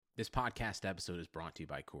This podcast episode is brought to you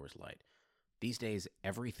by Coors Light. These days,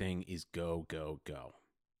 everything is go, go, go.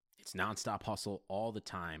 It's nonstop hustle all the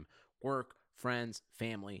time. Work, friends,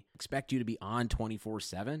 family expect you to be on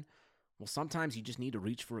 24/7. Well, sometimes you just need to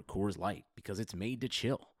reach for a Coors Light because it's made to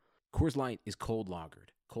chill. Coors Light is cold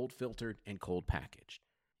lagered, cold filtered, and cold packaged.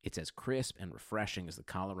 It's as crisp and refreshing as the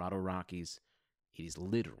Colorado Rockies. It is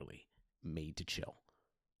literally made to chill.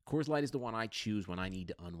 Coors Light is the one I choose when I need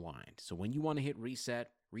to unwind. So when you want to hit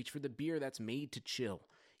reset, reach for the beer that's made to chill.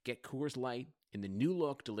 Get Coors Light in the new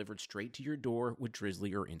look delivered straight to your door with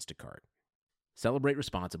Drizzly or Instacart. Celebrate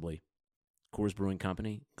responsibly. Coors Brewing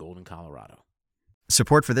Company, Golden, Colorado.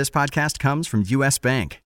 Support for this podcast comes from U.S.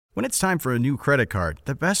 Bank. When it's time for a new credit card,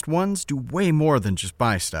 the best ones do way more than just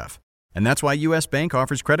buy stuff. And that's why U.S. Bank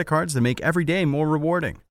offers credit cards that make every day more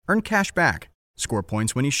rewarding. Earn cash back, score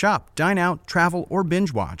points when you shop, dine out, travel, or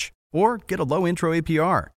binge watch, or get a low intro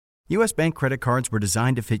APR. U.S. Bank credit cards were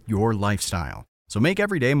designed to fit your lifestyle. So make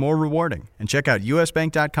every day more rewarding and check out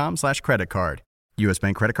usbank.com/credit card. U.S.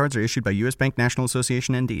 Bank credit cards are issued by U.S. Bank National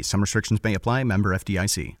Association ND. Some restrictions may apply. Member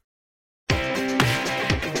FDIC.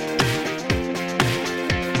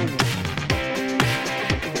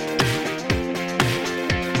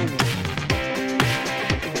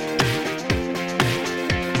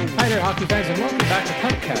 Hi there, hockey fans, and welcome back to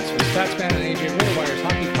Puckcast with Statsman and AJ RotoWire's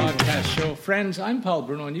hockey podcast show. Friends, I'm Paul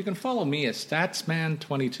Bruno, and you can follow me at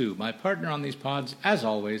Statsman22. My partner on these pods, as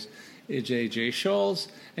always, is AJ Scholz,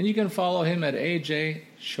 and you can follow him at AJ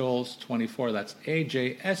Scholz24. That's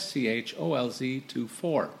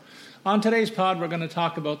AJSCHOLZ24. On today's pod, we're going to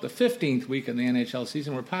talk about the 15th week in the NHL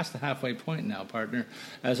season. We're past the halfway point now, partner.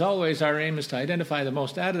 As always, our aim is to identify the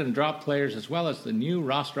most added and dropped players as well as the new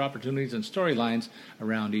roster opportunities and storylines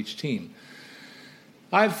around each team.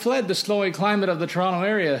 I've fled the snowy climate of the Toronto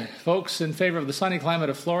area, folks, in favor of the sunny climate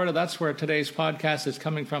of Florida. That's where today's podcast is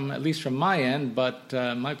coming from, at least from my end, but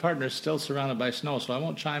my partner is still surrounded by snow, so I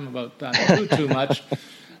won't chime about that too much.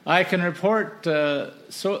 I can report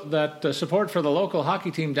that support for the local hockey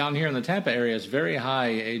team down here in the Tampa area is very high,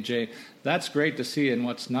 AJ. That's great to see in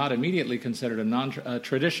what's not immediately considered a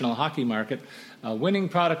non-traditional hockey market. A winning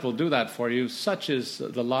product will do that for you, such is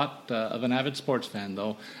the lot of an avid sports fan,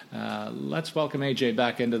 though. Let's welcome AJ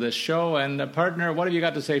back into this show. And partner, what have you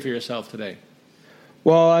got to say for yourself today?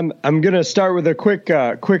 Well, I'm going to start with a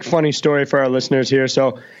quick funny story for our listeners here.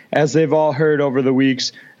 So, as they've all heard over the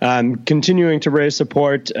weeks, I'm continuing to raise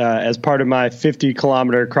support as part of my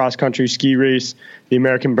 50-kilometer cross-country ski race, the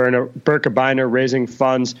American Birkebeiner, raising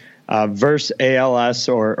funds versus ALS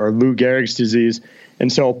or Lou Gehrig's disease.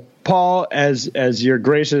 And so, Paul, as your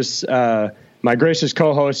gracious, my gracious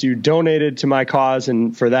co-host, you donated to my cause,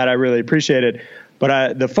 and for that I really appreciate it.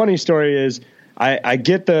 But the funny story is, I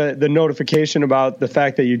get the notification about the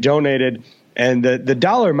fact that you donated, and the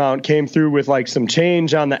dollar amount came through with like some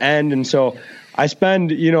change on the end. And so I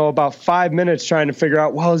spend, about 5 minutes trying to figure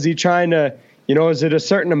out, well, is he trying to, is it a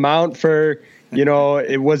certain amount for,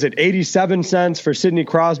 was it 87 cents for Sidney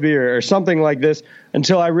Crosby or something like this,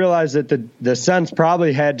 until I realized that the cents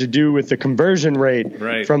probably had to do with the conversion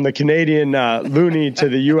rate from the Canadian loonie to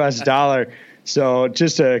the U.S. dollar. So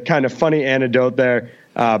just a kind of funny anecdote there.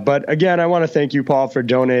 But again, I want to thank you, Paul, for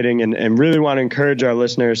donating and really want to encourage our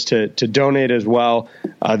listeners to donate as well.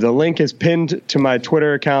 The link is pinned to my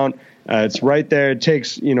Twitter account. It's right there. It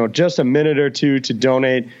takes, just a minute or two to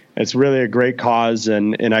donate. It's really a great cause,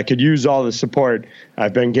 and I could use all the support.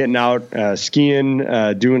 I've been getting out skiing,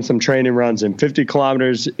 doing some training runs, and 50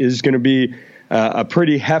 kilometers is going to be a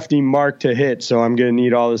pretty hefty mark to hit. So I'm going to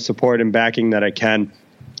need all the support and backing that I can.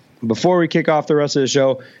 Before we kick off the rest of the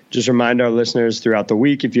show, just remind our listeners throughout the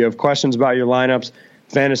week, if you have questions about your lineups,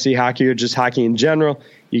 fantasy hockey, or just hockey in general,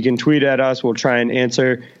 you can tweet at us. We'll try and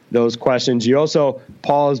answer those questions.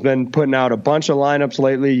 Paul has been putting out a bunch of lineups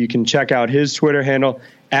lately. You can check out his Twitter handle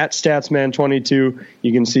at Statsman22.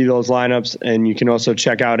 You can see those lineups, and you can also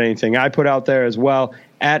check out anything I put out there as well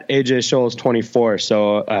at AJ Scholz24.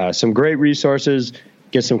 So some great resources.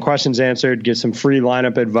 Get some questions answered, get some free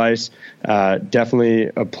lineup advice.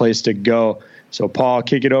 Definitely a place to go. So, Paul,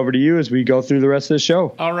 kick it over to you as we go through the rest of the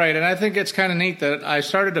show. All right, and I think it's kind of neat that I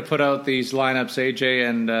started to put out these lineups, AJ,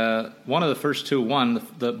 and one of the first two won.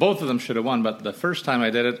 Both of them should have won, but the first time I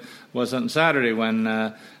did it was on Saturday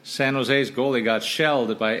when San Jose's goalie got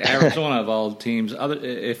shelled by Arizona of all teams.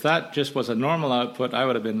 If that just was a normal output, I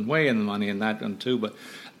would have been way in the money in that one too, but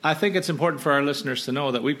I think it's important for our listeners to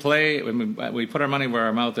know that we put our money where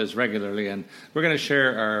our mouth is regularly, and we're going to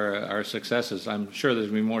share our successes. I'm sure there's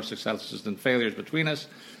going to be more successes than failures between us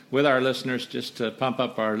with our listeners, just to pump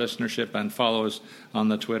up our listenership and follow us on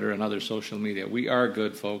the Twitter and other social media. We are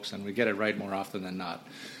good folks, and we get it right more often than not.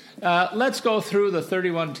 Let's go through the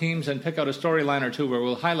 31 teams and pick out a storyline or two where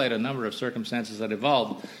we'll highlight a number of circumstances that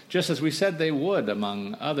evolved, just as we said they would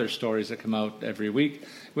among other stories that come out every week.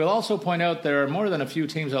 We'll also point out there are more than a few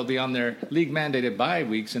teams that will be on their league-mandated bye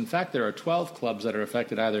weeks. In fact, there are 12 clubs that are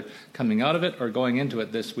affected either coming out of it or going into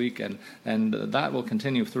it this week, and that will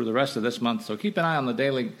continue through the rest of this month. So keep an eye on the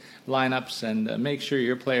daily lineups and make sure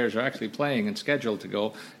your players are actually playing and scheduled to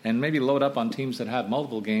go, and maybe load up on teams that have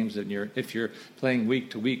multiple games if you're playing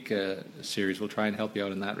week-to-week series. We'll try and help you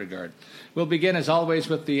out in that regard. We'll begin, as always,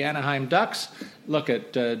 with the Anaheim Ducks. Look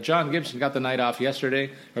at John Gibson got the night off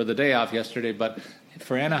yesterday, or the day off yesterday, but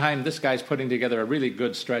for Anaheim, this guy's putting together a really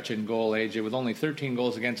good stretch in goal, AJ, with only 13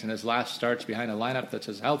 goals against in his last starts behind a lineup that's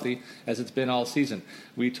as healthy as it's been all season.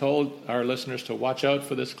 We told our listeners to watch out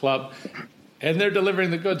for this club, and they're delivering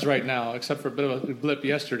the goods right now, except for a bit of a blip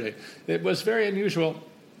yesterday. It was very unusual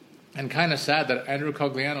and kind of sad that Andrew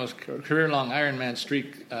Cogliano's career-long Ironman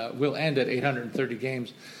streak will end at 830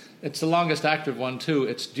 games. It's the longest active one, too.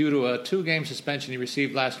 It's due to a 2-game suspension he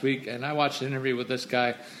received last week, and I watched an interview with this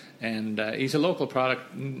guy, and he's a local product,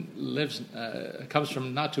 comes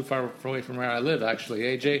from not too far away from where I live, actually,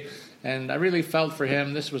 AJ, and I really felt for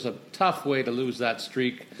him. This was a tough way to lose that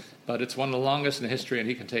streak, but it's one of the longest in history, and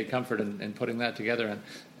he can take comfort in putting that together and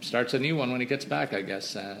starts a new one when he gets back, I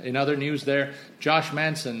guess. In other news there, Josh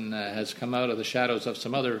Manson has come out of the shadows of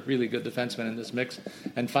some other really good defensemen in this mix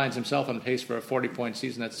and finds himself on pace for a 40-point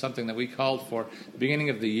season. That's something that we called for the beginning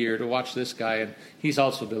of the year, to watch this guy, and he's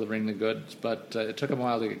also delivering the goods, but it took him a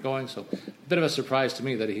while to get going, so a bit of a surprise to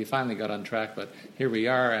me that he finally got on track, but here we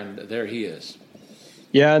are, and there he is.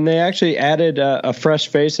 Yeah, and they actually added a fresh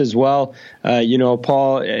face as well.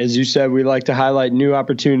 Paul, as you said, we like to highlight new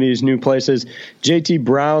opportunities, new places. JT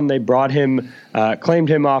Brown, they brought him, claimed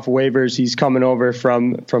him off waivers. He's coming over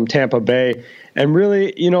from Tampa Bay. And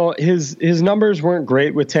really, his numbers weren't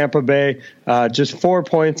great with Tampa Bay, just 4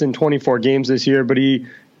 points in 24 games this year, but he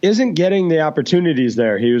isn't getting the opportunities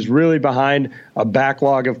there. He was really behind a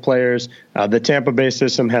backlog of players. The Tampa Bay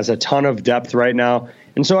system has a ton of depth right now.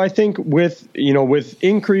 And so I think with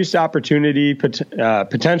increased opportunity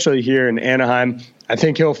potentially here in Anaheim, I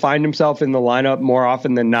think he'll find himself in the lineup more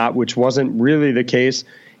often than not, which wasn't really the case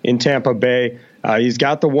in Tampa Bay. He's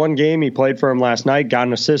got the one game. He played for him last night, got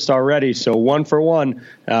an assist already. So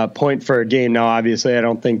 1-for-1 point for a game. Now, obviously, I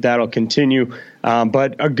don't think that'll continue.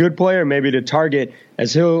 But a good player maybe to target,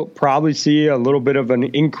 as he'll probably see a little bit of an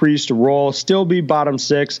increased role, still be bottom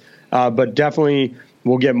six, but definitely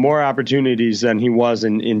will get more opportunities than he was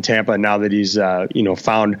in Tampa now that he's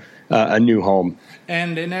found a new home.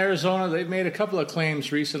 And in Arizona, they've made a couple of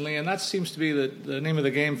claims recently, and that seems to be the name of the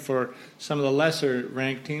game for some of the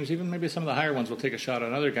lesser-ranked teams. Even maybe some of the higher ones will take a shot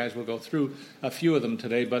on other guys. We'll go through a few of them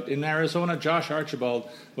today. But in Arizona, Josh Archibald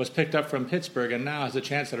was picked up from Pittsburgh and now has a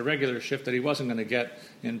chance at a regular shift that he wasn't going to get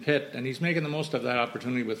in Pitt. And he's making the most of that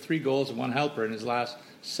opportunity with 3 goals and 1 helper in his last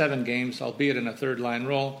 7 games, albeit in a third-line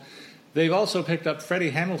role. They've also picked up Freddie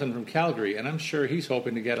Hamilton from Calgary, and I'm sure he's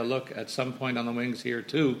hoping to get a look at some point on the wings here,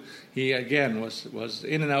 too. He, again, was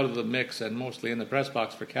in and out of the mix and mostly in the press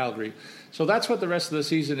box for Calgary. So that's what the rest of the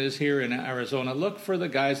season is here in Arizona. Look for the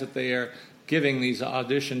guys that they are giving these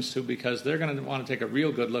auditions to, because they're going to want to take a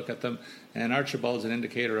real good look at them, and Archibald's an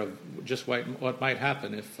indicator of just what might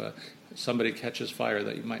happen if somebody catches fire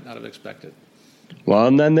that you might not have expected. Well,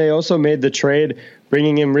 and then they also made the trade,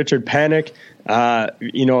 bringing in Richard Panik,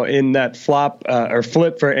 in that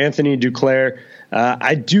flip for Anthony Duclair.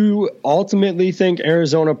 I do ultimately think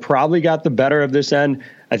Arizona probably got the better of this end.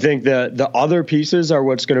 I think the other pieces are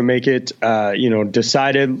what's going to make it,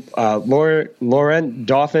 decided. Laurent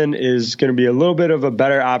Dauphin is going to be a little bit of a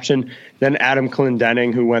better option than Adam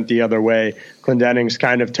Clendening, who went the other way. Clendening's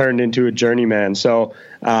kind of turned into a journeyman. So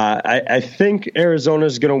I think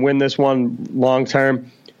Arizona's going to win this one long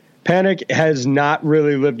term. Panik has not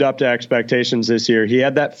really lived up to expectations this year. He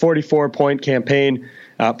had that 44-point campaign,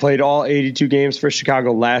 played all 82 games for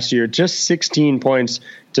Chicago last year, just 16 points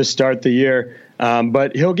to start the year.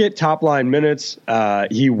 But he'll get top-line minutes.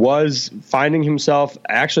 He was finding himself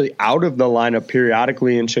actually out of the lineup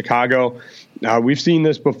periodically in Chicago. We've seen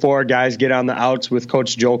this before. Guys get on the outs with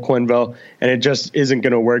Coach Joel Quenneville, and it just isn't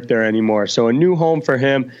going to work there anymore. So a new home for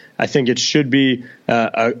him, I think it should be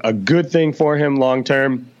a good thing for him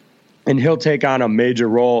long-term, and he'll take on a major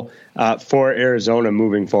role for Arizona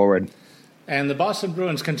moving forward. And the Boston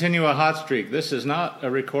Bruins continue a hot streak. This is not a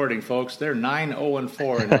recording, folks. They're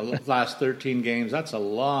 9-0-4 in the last 13 games. That's a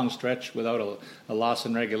long stretch without a loss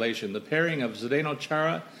in regulation. The pairing of Zdeno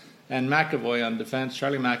Chara and McAvoy on defense,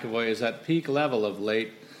 Charlie McAvoy, is at peak level of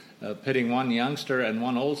late. pitting one youngster and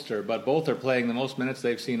one oldster, but both are playing the most minutes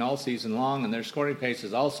they've seen all season long, and their scoring pace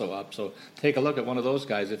is also up. So take a look at one of those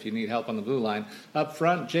guys if you need help on the blue line. Up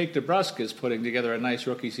front, Jake DeBrusk is putting together a nice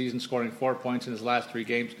rookie season, scoring 4 points in his last 3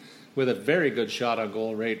 games with a very good shot on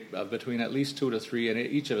goal rate of between at least 2 to 3 in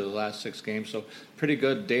each of the last 6 games. So pretty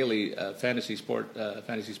good daily fantasy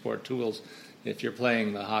sport tools if you're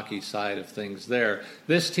playing the hockey side of things there.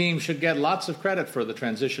 This team should get lots of credit for the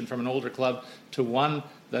transition from an older club to one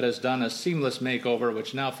that has done a seamless makeover,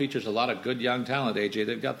 which now features a lot of good young talent, AJ.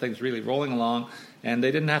 They've got things really rolling along, and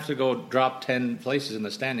they didn't have to go drop 10 places in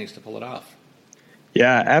the standings to pull it off.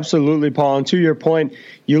 Yeah, absolutely, Paul. And to your point,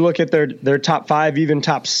 you look at their top 5, even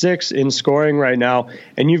top 6 in scoring right now,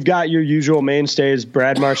 and you've got your usual mainstays,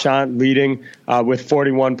 Brad Marchand leading with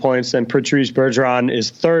 41 points, and Patrice Bergeron is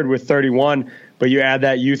third with 31. But you add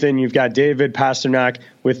that youth in, you've got David Pastrnak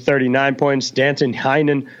with 39 points, Danton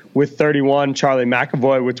Heinen with 31, Charlie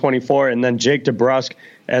McAvoy with 24, and then Jake DeBrusk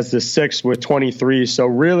as the 6th with 23. So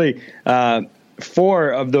really, 4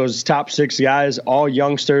 of those top 6 guys, all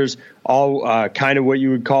youngsters, all kind of what you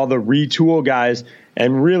would call the retool guys,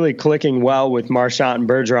 and really clicking well with Marchand and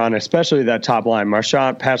Bergeron, especially that top line.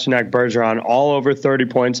 Marchand, Pastrnak, Bergeron, all over 30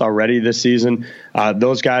 points already this season.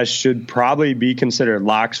 Those guys should probably be considered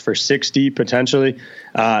locks for 60 potentially.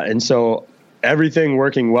 And so everything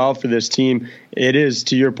working well for this team. It is,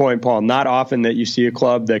 to your point, Paul, not often that you see a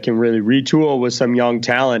club that can really retool with some young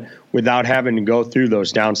talent without having to go through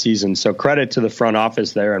those down seasons. So credit to the front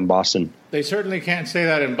office there in Boston. They certainly can't say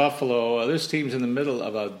that in Buffalo. This team's in the middle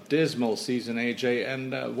of a dismal season, AJ,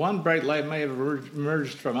 and one bright light may have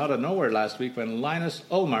emerged from out of nowhere last week when Linus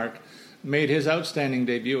Ullmark made his outstanding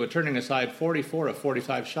debut, turning aside 44 of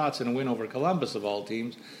 45 shots in a win over Columbus, of all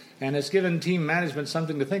teams, and has given team management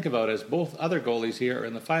something to think about, as both other goalies here are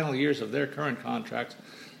in the final years of their current contracts.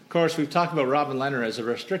 Of course, we've talked about Robin Lehner as a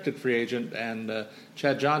restricted free agent, and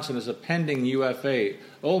Chad Johnson is a pending UFA.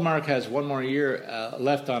 Ullmark has one more year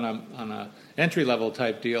left on a entry-level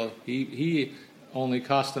type deal. He only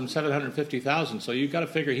cost them $750,000, so you've got to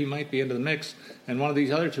figure he might be into the mix, and one of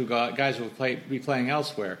these other 2 guys will be playing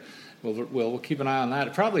elsewhere. We'll keep an eye on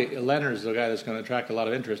that. Probably Lehner is the guy that's going to attract a lot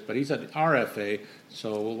of interest, but he's an RFA,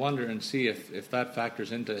 so we'll wonder and see if that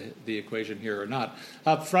factors into the equation here or not.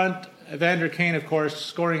 Up front, Evander Kane, of course,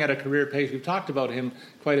 scoring at a career pace. We've talked about him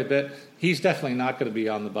quite a bit. He's definitely not going to be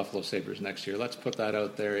on the Buffalo Sabres next year. Let's put that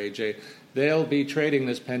out there, AJ. They'll be trading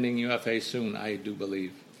this pending UFA soon, I do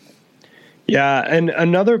believe. Yeah, and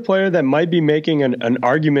another player that might be making an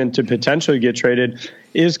argument to potentially get traded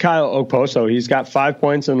is Kyle Okposo. He's got 5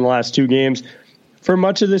 points in the last 2 games. For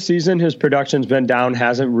much of the season, his production's been down,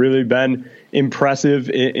 hasn't really been impressive,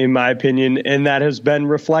 in my opinion, and that has been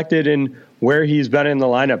reflected in where he's been in the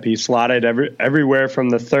lineup. He's slotted everywhere from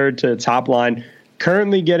the third to the top line.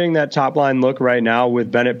 Currently getting that top line look right now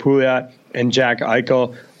with Bennett Pouliot and Jack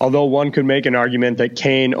Eichel, although one could make an argument that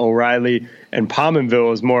Kane, O'Reilly, and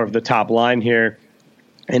Pominville is more of the top line here.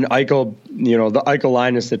 And Eichel, the Eichel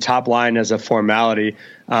line is the top line as a formality.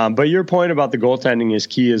 But your point about the goaltending is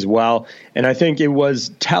key as well. And I think it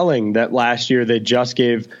was telling that last year they just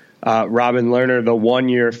gave Robin Lehner the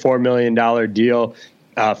 1-year, $4 million deal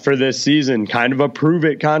for this season, kind of a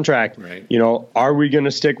prove-it contract. Right. Are we going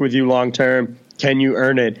to stick with you long-term? Can you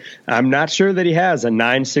earn it? I'm not sure that he has a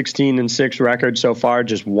 9-16-6 record so far,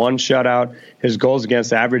 just 1 shutout. His goals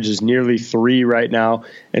against average is nearly 3 right now.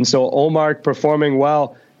 And so Ullmark performing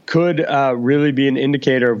well could really be an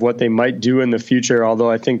indicator of what they might do in the future, although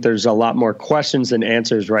I think there's a lot more questions than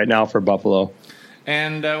answers right now for Buffalo.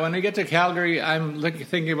 And when we get to Calgary, I'm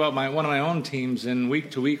thinking about one of my own teams in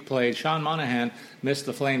week-to-week play. Sean Monahan missed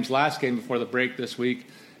the Flames last game before the break this week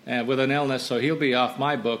with an illness, so he'll be off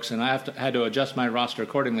my books, and I had to adjust my roster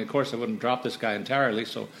accordingly. Of course, I wouldn't drop this guy entirely,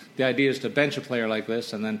 so the idea is to bench a player like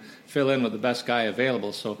this and then fill in with the best guy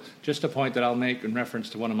available. So just a point that I'll make in reference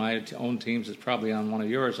to one of my own teams is probably on one of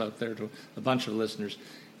yours out there to a bunch of listeners.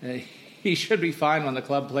 He should be fine when the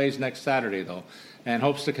club plays next Saturday, though, and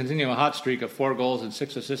hopes to continue a hot streak of 4 goals and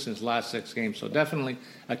 6 assists in his last 6 games. So definitely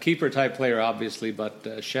a keeper-type player, obviously,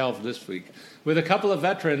 but shelved this week. With a couple of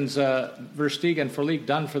veterans, Versteeg and Frelick,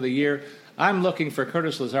 done for the year, I'm looking for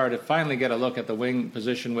Curtis Lazar to finally get a look at the wing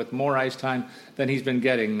position with more ice time than he's been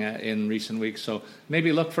getting in recent weeks. So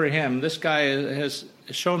maybe look for him. This guy has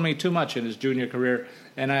shown me too much in his junior career,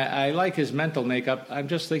 and I like his mental makeup. I'm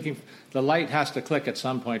just thinking the light has to click at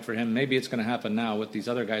some point for him. Maybe it's going to happen now with these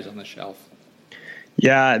other guys on the shelf.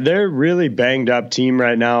 Yeah, they're really banged up team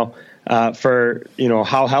right now for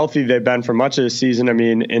how healthy they've been for much of the season. I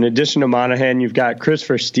mean, in addition to Monahan, you've got Chris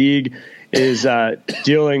Versteeg is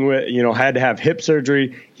dealing with, had to have hip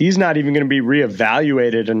surgery. He's not even going to be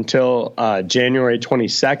reevaluated until January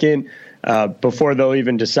 22nd before they'll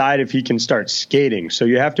even decide if he can start skating. So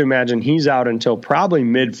you have to imagine he's out until probably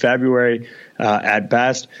mid-February at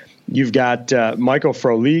best. You've got Michael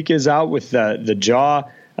Frolik is out with the jaw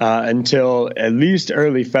until at least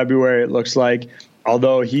early February, it looks like,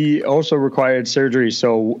 although he also required surgery.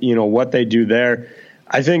 So, what they do there.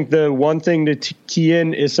 I think the one thing to key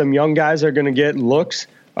in is some young guys are going to get looks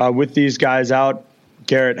with these guys out.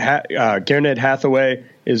 Garnet Hathaway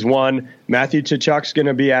is one. Matthew Tkachuk's going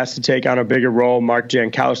to be asked to take on a bigger role. Mark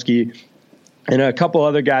Jankowski and a couple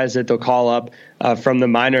other guys that they'll call up from the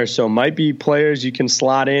minors. So might be players you can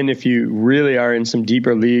slot in if you really are in some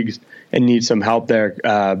deeper leagues and need some help there.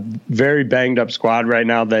 Very banged up squad right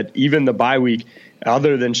now that even the bye week,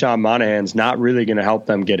 other than Sean Monahan's, not really going to help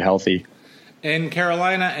them get healthy. In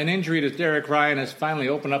Carolina, an injury to Derek Ryan has finally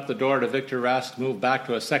opened up the door to Victor Rask to move back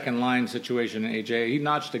to a second-line situation in AJ. He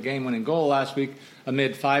notched a game-winning goal last week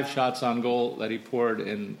amid 5 shots on goal that he poured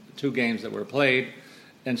in 2 games that were played.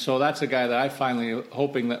 And so that's a guy that I finally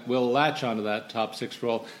hoping that will latch onto that top 6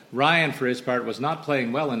 role. Ryan, for his part, was not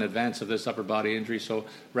playing well in advance of this upper body injury, so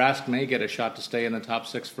Rask may get a shot to stay in the top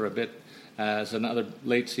 6 for a bit as another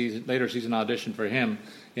later season audition for him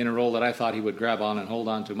in a role that I thought he would grab on and hold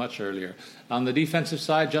on to much earlier. On the defensive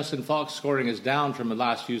side, Justin Falk's scoring is down from the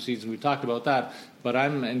last few seasons. We've talked about that, but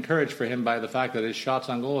I'm encouraged for him by the fact that his shots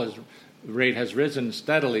on goal rate has risen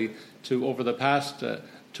steadily to over the past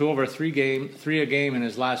to over 3 a game in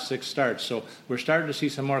his last 6 starts. So we're starting to see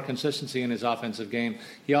some more consistency in his offensive game.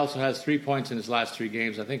 He also has 3 points in his last 3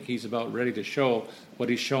 games. I think he's about ready to show what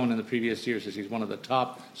he's shown in the previous years, as he's one of the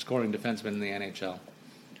top scoring defensemen in the NHL.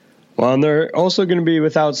 Well, and they're also going to be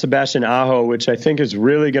without Sebastian Aho, which I think is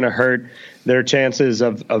really going to hurt their chances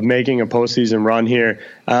of making a postseason run here.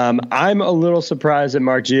 I'm a little surprised that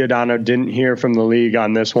Mark Giordano didn't hear from the league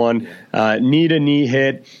on this one. Knee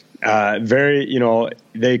hit.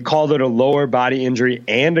 They called it a lower body injury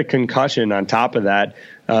and a concussion on top of that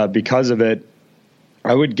because of it.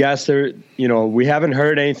 I would guess we haven't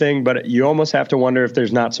heard anything, but you almost have to wonder if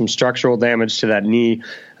there's not some structural damage to that knee.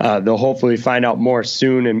 They'll hopefully find out more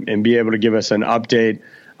soon and be able to give us an update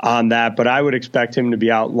on that. But I would expect him to be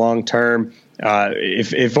out long term,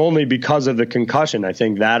 if only because of the concussion. I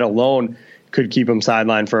think that alone could keep him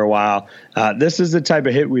sidelined for a while. This is the type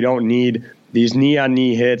of hit we don't need. These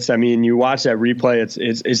knee-on-knee hits, I mean, you watch that replay,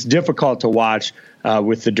 it's difficult to watch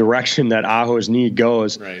with the direction that Aho's knee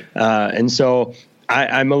goes. Right. And so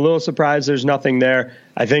I'm a little surprised there's nothing there.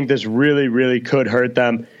 I think this really, really could hurt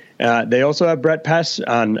them. They also have Brett Pesce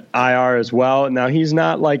on IR as well. Now, he's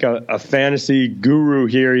not like a fantasy guru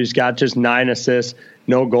here. He's got just 9 assists,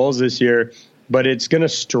 no goals this year. But it's going to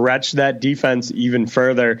stretch that defense even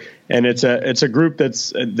further, and it's a group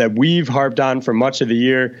that we've harped on for much of the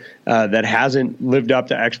year that hasn't lived up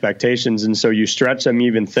to expectations, and so you stretch them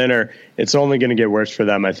even thinner. It's only going to get worse for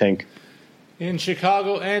them, I think. In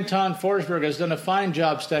Chicago, Anton Forsberg has done a fine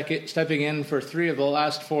job stepping in for 3 of the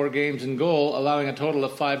last 4 games in goal, allowing a total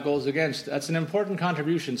of 5 goals against. That's an important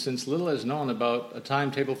contribution since little is known about a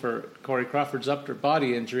timetable for Corey Crawford's upper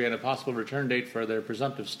body injury and a possible return date for their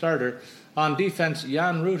presumptive starter. On defense,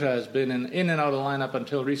 Jan Rutta has been in and out of the lineup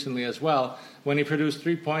until recently as well, when he produced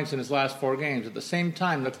 3 points in his last 4 games. At the same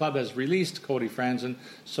time, the club has released Cody Franzen,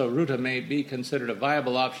 so Rutta may be considered a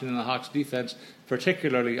viable option in the Hawks' defense,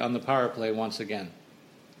 particularly on the power play once again.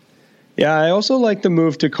 Yeah, I also like the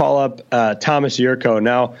move to call up Thomas Jurko.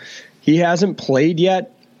 Now, he hasn't played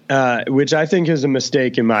yet, which I think is a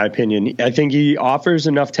mistake in my opinion. I think he offers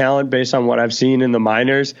enough talent based on what I've seen in the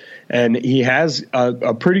minors, and he has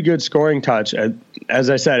a pretty good scoring touch. As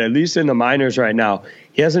I said, at least in the minors right now.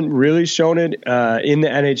 He hasn't really shown it in the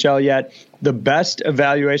NHL yet. The best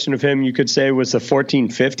evaluation of him, you could say, was the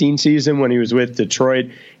 14-15 season when he was with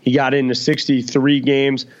Detroit. He got into 63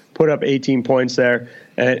 games, put up 18 points there.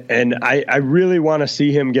 And I really want to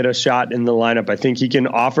see him get a shot in the lineup. I think he can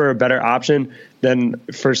offer a better option than,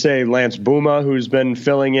 for, say, Lance Bouma, who's been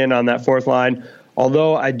filling in on that 4th line.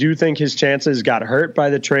 Although I do think his chances got hurt by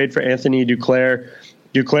the trade for Anthony Duclair.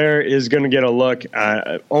 Duclair is going to get a look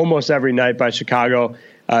almost every night by Chicago.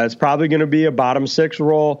 It's probably going to be a bottom 6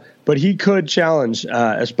 role, but he could challenge,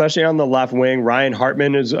 especially on the left wing. Ryan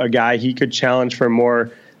Hartman is a guy he could challenge for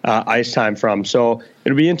more ice time from. So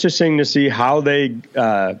it'll be interesting to see how they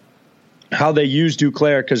how they use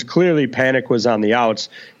Duclair, because clearly Panik was on the outs,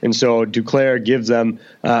 and so Duclair gives them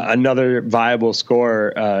another viable scorer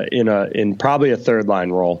in probably a third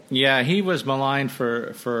line role. Yeah, he was maligned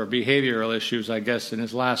for behavioral issues, I guess, in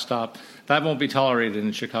his last stop. That won't be tolerated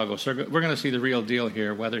in Chicago. So we're going to see the real deal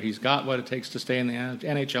here, whether he's got what it takes to stay in the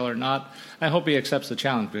NHL or not. I hope he accepts the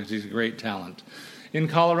challenge because he's a great talent. In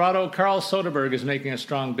Colorado, Carl Soderberg is making a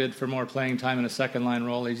strong bid for more playing time in a second-line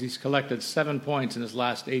role. He's collected 7 points in his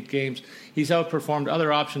last 8 games. He's outperformed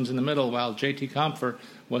other options in the middle, while JT Compher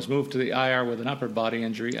was moved to the IR with an upper body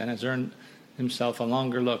injury and has earned himself a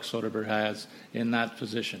longer look, Soderberg has, in that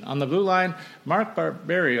position. On the blue line, Mark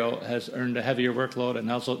Barberio has earned a heavier workload and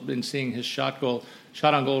also been seeing his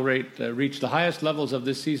shot-on-goal rate reach the highest levels of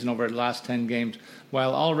this season over the last 10 games,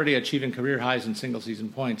 while already achieving career highs in single-season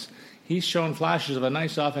points. He's shown flashes of a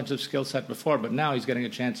nice offensive skill set before, but now he's getting a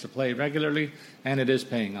chance to play regularly, and it is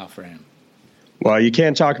paying off for him. Well, you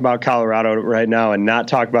can't talk about Colorado right now and not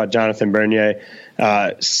talk about Jonathan Bernier.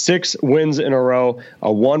 6 wins in a row, a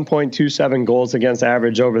 1.27 goals against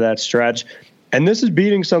average over that stretch. And this is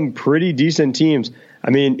beating some pretty decent teams. I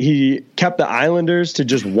mean, he kept the Islanders to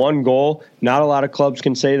just 1 goal. Not a lot of clubs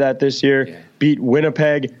can say that this year. Yeah. Beat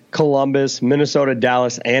Winnipeg, Columbus, Minnesota,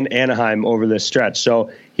 Dallas, and Anaheim over this stretch.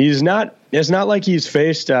 So it's not like he's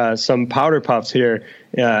faced some powder puffs here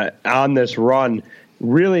on this run.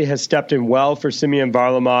 Really has stepped in well for Semyon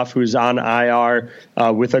Varlamov, who's on IR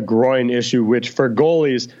with a groin issue, which for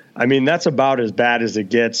goalies, I mean, that's about as bad as it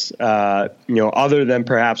gets, other than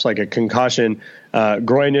perhaps like a concussion.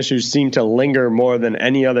 Groin issues seem to linger more than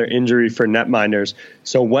any other injury for netminders.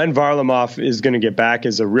 So when Varlamov is going to get back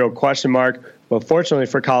is a real question mark. But fortunately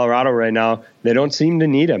for Colorado right now, they don't seem to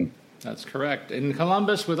need him. That's correct. In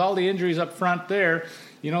Columbus, with all the injuries up front there,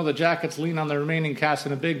 the Jackets lean on the remaining cast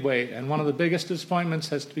in a big way, and one of the biggest disappointments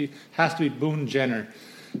has to be Boone Jenner,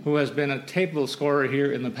 who has been a table scorer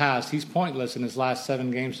here in the past. He's pointless in his last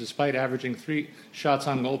 7 games, despite averaging 3 shots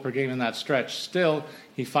on goal per game in that stretch. Still,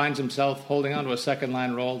 he finds himself holding on to a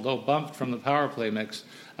second-line role, though bumped from the power play mix.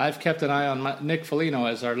 I've kept an eye on Nick Foligno,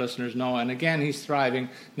 as our listeners know, and again, he's thriving.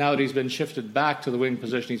 Now that he's been shifted back to the wing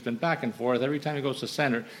position, he's been back and forth. Every time he goes to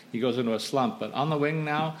center, he goes into a slump. But on the wing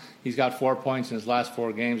now, he's got 4 points in his last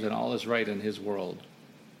 4 games, and all is right in his world.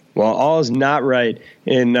 Well, all is not right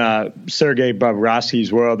in Sergei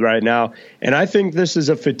Bobrovsky's world right now, and I think this is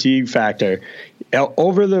a fatigue factor.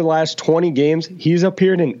 Over the last 20 games, he's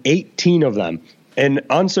appeared in 18 of them. And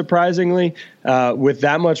unsurprisingly, with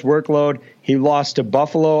that much workload, he lost to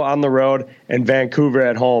Buffalo on the road and Vancouver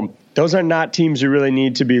at home. Those are not teams you really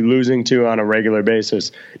need to be losing to on a regular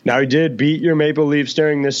basis. Now, he did beat your Maple Leafs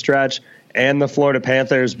during this stretch and the Florida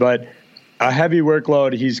Panthers, but a heavy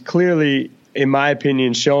workload. He's clearly, in my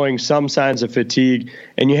opinion, showing some signs of fatigue,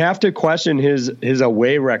 and you have to question his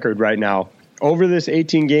away record right now. Over this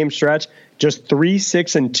 18-game stretch, just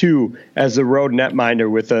 3-6-2 as the road netminder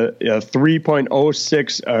with a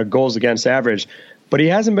 3.06 goals against average. But he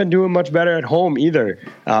hasn't been doing much better at home either.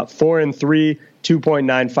 4-3,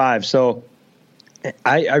 2.95. So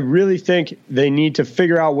I really think they need to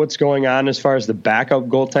figure out what's going on as far as the backup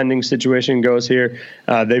goaltending situation goes here.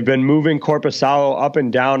 They've been moving Korpisalo up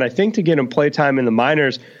and down, I think, to get him playtime in the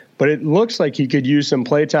minors. But it looks like he could use some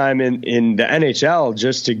playtime in the NHL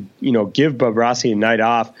just to, give Bobrovsky a night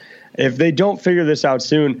off. If they don't figure this out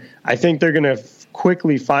soon, I think they're going to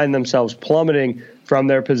quickly find themselves plummeting from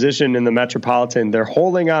their position in the Metropolitan. They're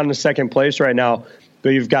holding on to second place right now,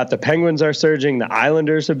 but you've got the Penguins are surging. The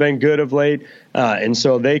Islanders have been good of late. And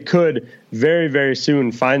so they could very, very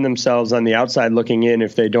soon find themselves on the outside looking in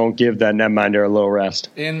if they don't give that netminder a little rest.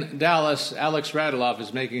 In Dallas, Alex Radulov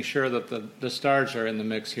is making sure that the Stars are in the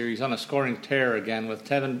mix here. He's on a scoring tear again with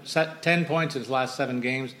 10 points in his last 7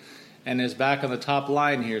 games and is back on the top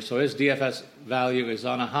line here. So his DFS value is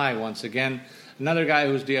on a high once again. Another guy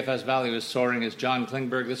whose DFS value is soaring is John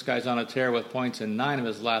Klingberg. This guy's on a tear with points in 9 of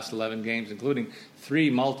his last 11 games, including 3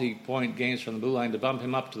 multi-point games from the blue line to bump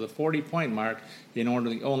him up to the 40-point mark in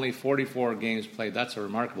only 44 games played. That's a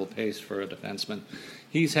remarkable pace for a defenseman.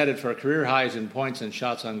 He's headed for career highs in points and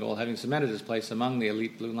shots on goal, having cemented his place among the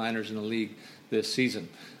elite blue liners in the league this season.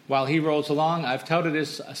 While he rolls along, I've touted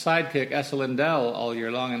his sidekick, Esa Lindell, all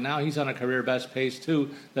year long, and now he's on a career-best pace, too,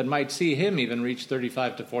 that might see him even reach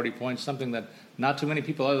 35 to 40 points, something that not too many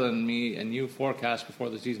people other than me and you forecast before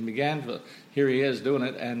the season began. But here he is doing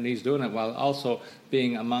it, and he's doing it while also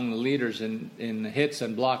being among the leaders in hits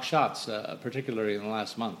and block shots, particularly in the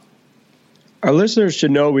last month. Our listeners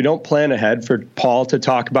should know we don't plan ahead for Paul to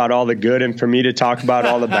talk about all the good and for me to talk about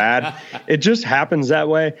all the bad. It just happens that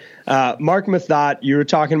way. Mark Mathot, you were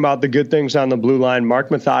talking about the good things on the blue line. Mark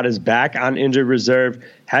Mathot is back on injured reserve,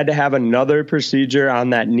 had to have another procedure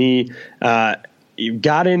on that knee.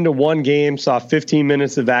 Got into one game, saw 15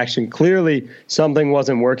 minutes of action. Clearly, something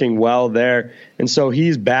wasn't working well there. And so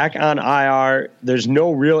he's back on IR. There's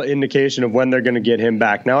no real indication of when they're going to get him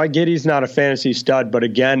back. Now, I get he's not a fantasy stud, but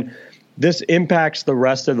again, this impacts the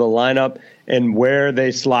rest of the lineup and where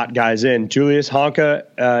they slot guys in. Julius Honka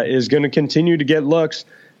is going to continue to get looks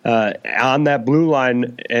on that blue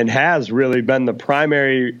line and has really been the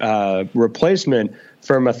primary replacement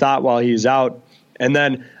for Mathot while he's out. And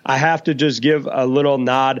then I have to just give a little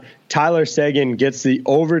nod. Tyler Seguin gets the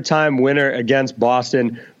overtime winner against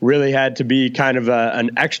Boston. Really had to be kind of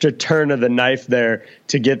an extra turn of the knife there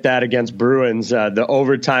to get that against Bruins, the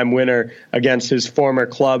overtime winner against his former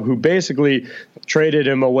club, who basically traded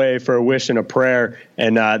him away for a wish and a prayer,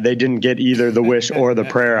 and they didn't get either the wish or the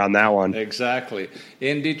prayer on that one. Exactly.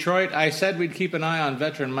 In Detroit, I said we'd keep an eye on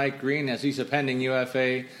veteran Mike Green as he's a pending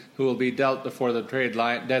UFA who will be dealt before the trade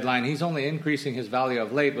deadline. He's only increasing his value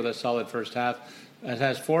of late with a solid first half. It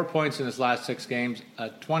has 4 points in his last 6 games, a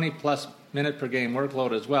 20-plus minute per game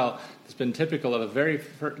workload as well. It's been typical of a very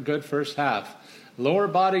good first half. Lower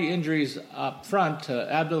body injuries up front to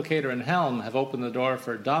Abdelkader and Helm have opened the door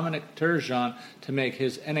for Dominic Turgeon to make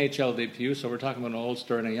his NHL debut. So we're talking about an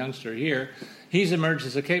oldster and a youngster here. He's emerged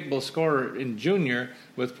as a capable scorer in junior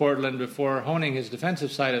with Portland before honing his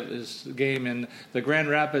defensive side of his game in the Grand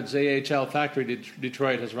Rapids AHL factory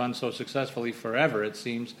Detroit has run so successfully forever, it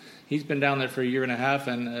seems. He's been down there for a year and a half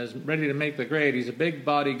and is ready to make the grade. He's a big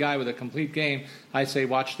body guy with a complete game. I say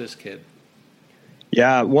watch this kid.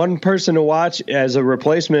 Yeah, one person to watch as a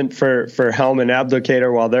replacement for Helm and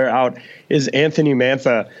Abdelkader while they're out is Anthony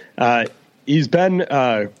Mantha. He's been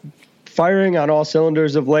firing on all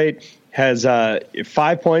cylinders of late, has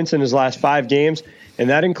 5 points in his last 5 games, and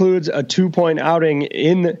that includes a 2-point outing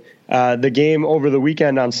in the game over the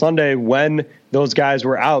weekend on Sunday when those guys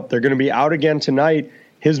were out. They're going to be out again tonight.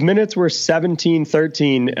 His minutes were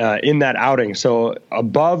 17-13 in that outing, so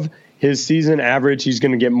above his season average. He's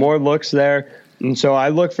going to get more looks there. And so I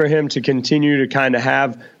look for him to continue to kind of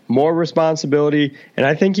have more responsibility, and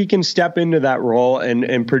I think he can step into that role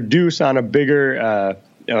and produce on a bigger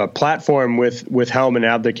platform with Helm and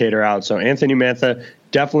Abdelkader out. So Anthony Mantha,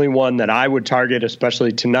 definitely one that I would target,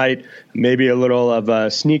 especially tonight. Maybe a little of a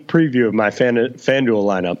sneak preview of my FanDuel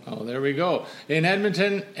lineup. Oh, there we go. In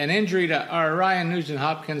Edmonton, an injury to our Ryan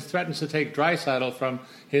Nugent-Hopkins threatens to take Draisaitl from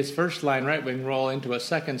his first-line right-wing role into a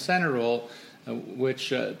second center role,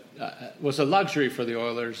 which was a luxury for the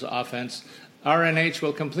Oilers' offense. RNH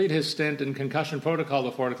will complete his stint in concussion protocol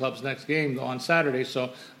before the club's next game on Saturday,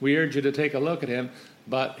 so we urge you to take a look at him.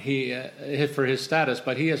 But he for his status,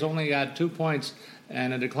 but he has only had 2 points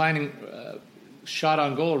and a declining shot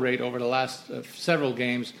on goal rate over the last several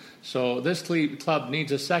games. So this club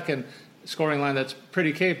needs a second scoring line that's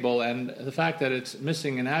pretty capable, and the fact that it's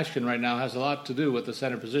missing in action right now has a lot to do with the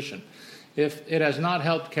center position. If it has not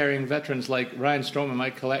helped carrying veterans like Ryan Strome and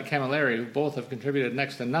Mike Camilleri, who both have contributed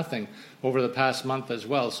next to nothing over the past month as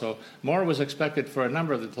well. So more was expected for a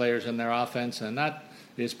number of the players in their offense, and that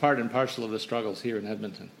is part and parcel of the struggles here in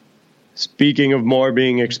Edmonton. Speaking of more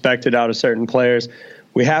being expected out of certain players,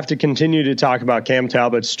 we have to continue to talk about Cam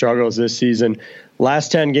Talbot's struggles this season.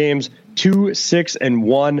 Last 10 games,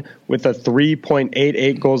 2-6-1 with a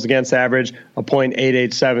 3.88 goals against average, a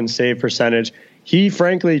 .887 save percentage. He,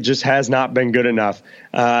 frankly, just has not been good enough.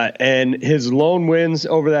 And his lone wins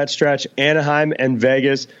over that stretch, Anaheim and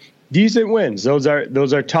Vegas, decent wins. Those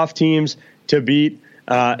are tough teams to beat.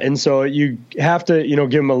 And so you have to,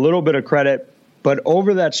 give him a little bit of credit. But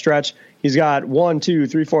over that stretch, he's got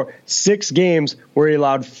 6 games where he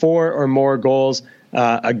allowed 4 or more goals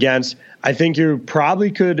against. I think you probably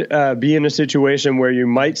could be in a situation where you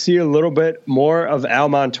might see a little bit more of Al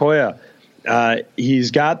Montoya. He's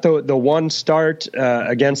got the one start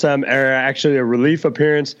against them, or actually a relief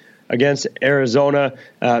appearance against Arizona,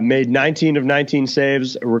 made 19 of 19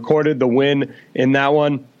 saves, recorded the win in that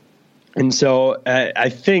one. And so I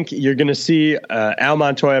think you're going to see Al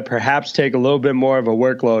Montoya perhaps take a little bit more of a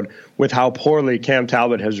workload with how poorly Cam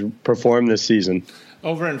Talbot has performed this season.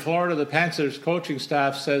 Over in Florida, the Panthers coaching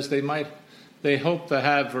staff says they hope to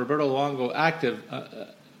have Roberto Luongo active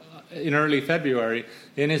in early February.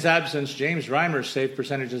 In his absence, James Reimer's save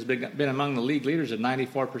percentage has been among the league leaders at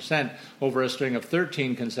 94% over a string of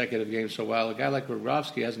 13 consecutive games. So while a guy like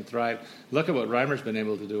Bobrovsky hasn't thrived, look at what Reimer's been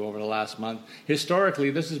able to do over the last month. Historically,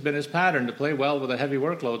 this has been his pattern, to play well with a heavy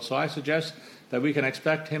workload. So I suggest that we can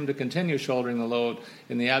expect him to continue shouldering the load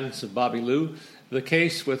in the absence of Bobby Lou. The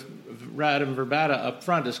case with Radim Vrbata up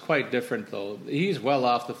front is quite different, though. He's well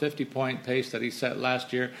off the 50-point pace that he set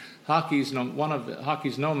last year. Hockey's one of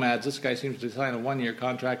hockey's nomads. This guy seems to sign a one-year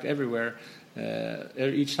contract everywhere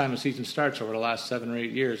each time a season starts over the last 7 or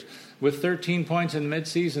 8 years. With 13 points in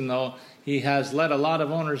mid-season, though, he has let a lot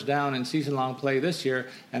of owners down in season-long play this year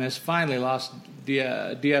and has finally lost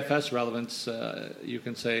DFS relevance, you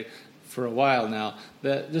can say, for a while now.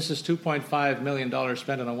 This is $2.5 million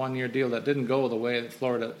spent on a one-year deal that didn't go the way that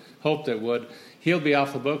Florida hoped it would. He'll be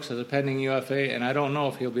off the books as a pending UFA, and I don't know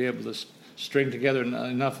if he'll be able to string together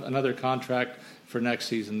another contract for next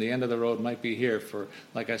season. The end of the road might be here for,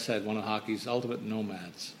 like I said, one of hockey's ultimate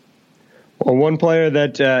nomads. Well, one player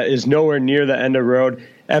that is nowhere near the end of the road,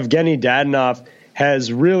 Evgeny Dadonov,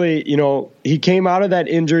 has really, he came out of that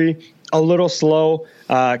injury a little slow,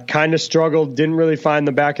 kind of struggled, didn't really find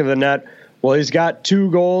the back of the net. Well, he's got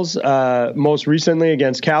 2 goals most recently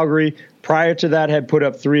against Calgary. Prior to that, had put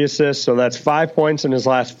up 3 assists, so that's 5 points in his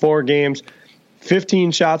last 4 games.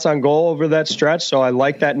 15 shots on goal over that stretch, so I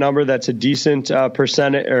like that number. That's a decent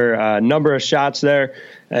percentage or number of shots there.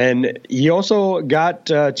 And he also got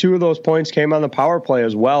 2 of those points came on the power play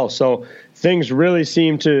as well. So things really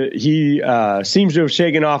seems to have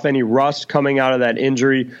shaken off any rust coming out of that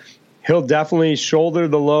injury. He'll definitely shoulder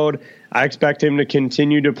the load. I expect him to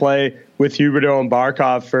continue to play with Huberdeau and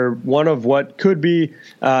Barkov for one of what could be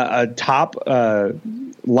a top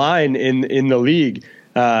line in the league.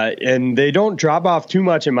 And they don't drop off too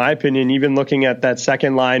much, in my opinion, even looking at that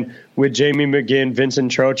second line with Jamie McGinn,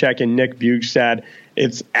 Vincent Trocheck, and Nick Bjugstad.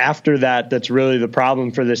 It's after that that's really the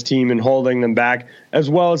problem for this team and holding them back, as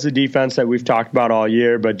well as the defense that we've talked about all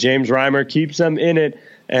year. But James Reimer keeps them in it,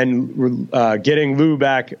 and getting Lou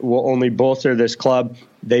back will only bolster this club.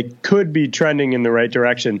 They could be trending in the right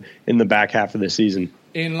direction in the back half of the season.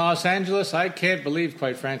 In Los Angeles, I can't believe,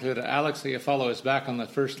 quite frankly, that Alex Iafallo is back on the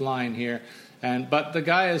first line here. But the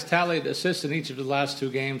guy has tallied assists in each of the last 2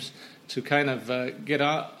 games to kind of get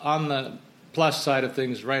on the plus side of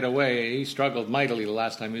things right away. He struggled mightily the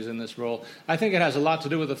last time he was in this role. I think it has a lot to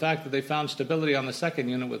do with the fact that they found stability on the second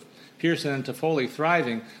unit with Pearson and Toffoli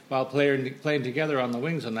thriving while playing together on the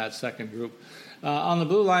wings on that second group. On the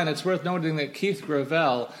blue line, it's worth noting that Keith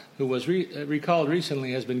Gravel, who was recalled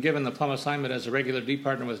recently, has been given the plum assignment as a regular D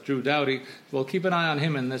partner with Drew Doughty. We'll keep an eye on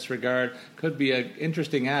him in this regard. Could be an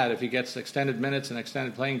interesting add if he gets extended minutes and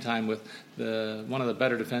extended playing time with one of the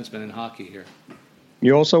better defensemen in hockey here.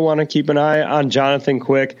 You also want to keep an eye on Jonathan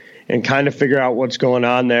Quick and kind of figure out what's going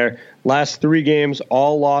on there. Last 3 games,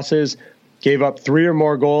 all losses, gave up 3 or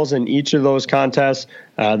more goals in each of those contests.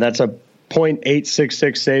 That's a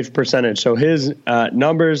 .866 save percentage. So his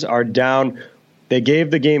numbers are down. They gave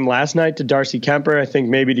the game last night to Darcy Kemper, I think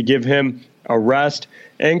maybe to give him a rest.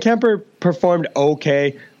 And Kemper performed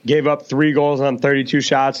okay, gave up 3 goals on 32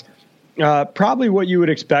 shots. Probably what you would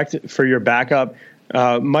expect for your backup.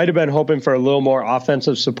 Might have been hoping for a little more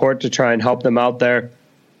offensive support to try and help them out there.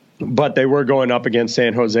 But they were going up against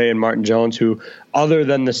San Jose and Martin Jones, who, other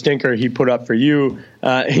than the stinker he put up for you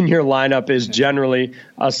in your lineup, is generally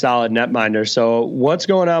a solid netminder. So what's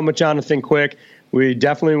going on with Jonathan Quick? We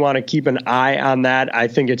definitely want to keep an eye on that. I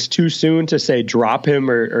think it's too soon to say drop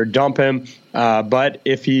him or dump him. But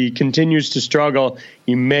if he continues to struggle,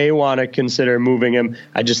 you may want to consider moving him.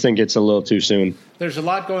 I just think it's a little too soon. There's a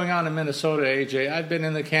lot going on in Minnesota, AJ. I've been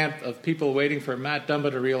in the camp of people waiting for Matt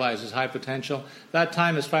Dumba to realize his high potential. That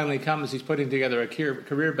time has finally come as he's putting together a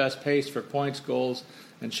career best pace for points, goals,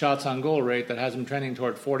 and shots on goal rate that has him trending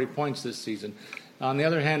toward 40 points this season. On the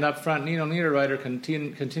other hand, up front, Nino Niederreiter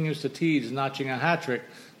continues to tease, notching a hat trick,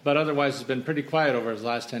 but otherwise has been pretty quiet over his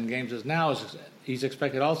last 10 games, as now he's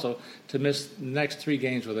expected also to miss the next 3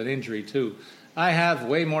 games with an injury, too. I have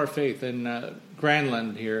way more faith in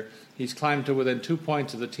Granlund here. He's climbed to within 2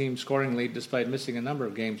 points of the team's scoring lead despite missing a number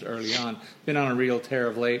of games early on. Been on a real tear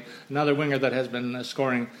of late. Another winger that has been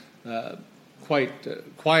scoring quite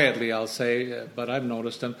quietly, I'll say, but I've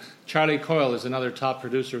noticed him. Charlie Coyle is another top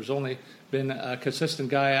producer who's only been a consistent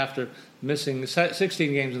guy after missing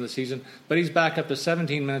 16 games in the season, but he's back up to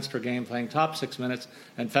 17 minutes per game, playing top 6 minutes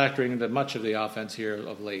and factoring into much of the offense here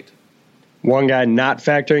of late. One guy not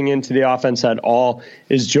factoring into the offense at all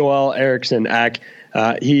is Joel Eriksson Ek.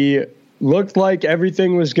 He looked like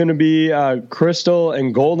everything was going to be crystal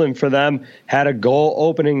and golden for them. Had a goal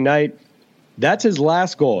opening night. That's his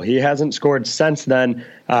last goal. He hasn't scored since then,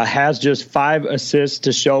 has just 5 assists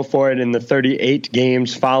to show for it in the 38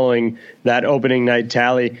 games following that opening night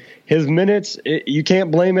tally. His minutes, you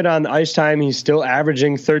can't blame it on ice time. He's still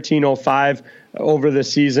averaging 13.05 over the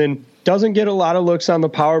season. Doesn't get a lot of looks on the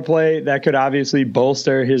power play. That could obviously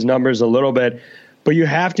bolster his numbers a little bit. But you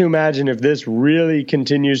have to imagine if this really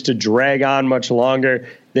continues to drag on much longer,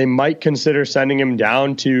 they might consider sending him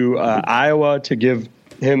down to Iowa to give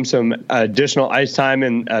him some additional ice time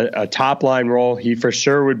in a top-line role. He for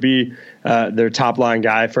sure would be their top-line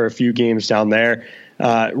guy for a few games down there.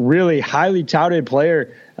 Really highly touted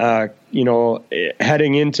player,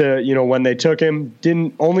 heading into, when they took him.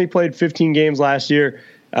 Only played 15 games last year.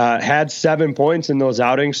 Had 7 points in those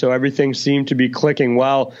outings, so everything seemed to be clicking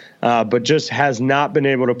well, but just has not been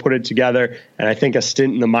able to put it together. And I think a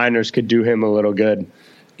stint in the minors could do him a little good.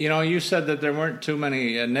 You said that there weren't too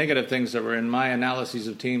many negative things that were in my analyses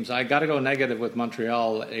of teams. I got to go negative with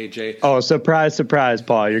Montreal, AJ. Oh, surprise, surprise,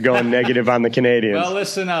 Paul. You're going negative on the Canadiens. Well,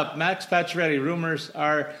 listen up. Max Pacioretty, rumors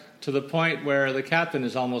are to the point where the captain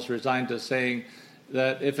is almost resigned to saying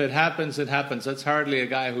that if it happens, it happens. That's hardly a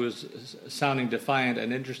guy who's sounding defiant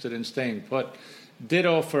and interested in staying put.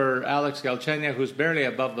 Ditto for Alex Galchenyuk, who's barely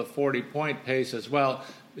above the 40-point pace as well.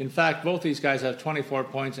 In fact, both these guys have 24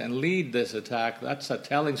 points and lead this attack. That's a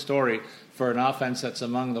telling story for an offense that's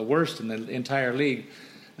among the worst in the entire league.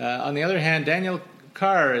 On the other hand, Daniel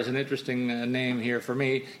Carr is an interesting name here for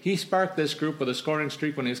me. He sparked this group with a scoring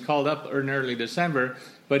streak when he was called up in early December,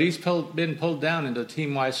 but he's been pulled down into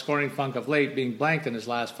team-wise scoring funk of late, being blanked in his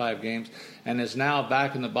last 5 games, and is now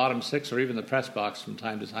back in the bottom 6 or even the press box from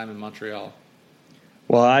time to time in Montreal.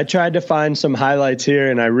 Well, I tried to find some highlights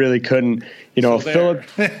here, and I really couldn't. Philip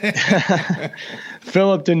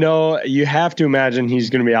Danault, you have to imagine he's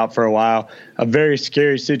going to be out for a while. A very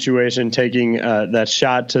scary situation, taking that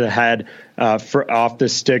shot to the head off the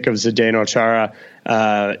stick of Zdeno Chara.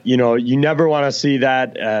 You never want to see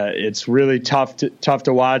that. It's really tough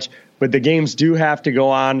to watch. But the games do have to go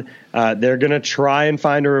on. They're going to try and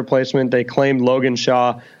find a replacement. They claimed Logan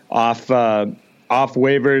Shaw off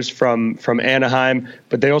waivers from Anaheim,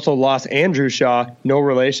 but they also lost Andrew Shaw, no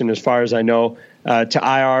relation as far as I know, to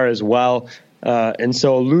IR as well. And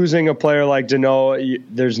so losing a player like Danault,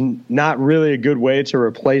 there's not really a good way to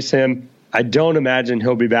replace him. I don't imagine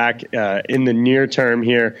he'll be back in the near term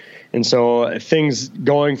here. And so things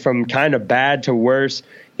going from kind of bad to worse.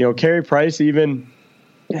 Carey Price even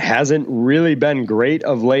hasn't really been great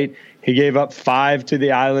of late. He gave up 5 to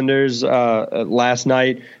the Islanders last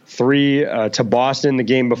night, 3 to Boston the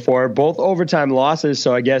game before, both overtime losses.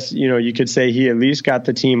 So I guess, you could say he at least got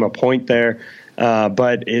the team a point there.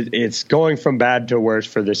 But it's going from bad to worse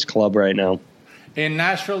for this club right now. In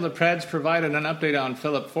Nashville, the Preds provided an update on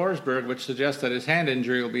Philip Forsberg, which suggests that his hand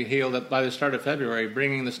injury will be healed by the start of February,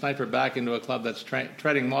 bringing the sniper back into a club that's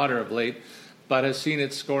treading water of late, but has seen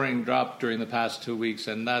its scoring drop during the past 2 weeks,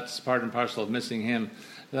 and that's part and parcel of missing him.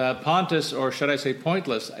 Pontus, or should I say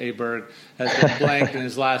pointless, Aberg, has been blanked in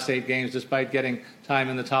his last 8 games despite getting time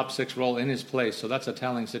in the top 6 role in his place. So that's a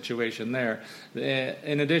telling situation there.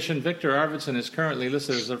 In addition, Victor Arvidsson is currently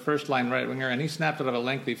listed as their first-line right winger, and he snapped out of a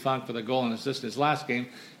lengthy funk with a goal and assist in his last game.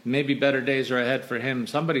 Maybe better days are ahead for him.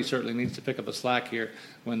 Somebody certainly needs to pick up the slack here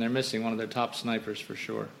when they're missing one of their top snipers for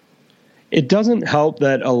sure. It doesn't help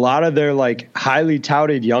that a lot of their highly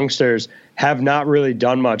touted youngsters have not really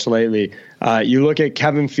done much lately. You look at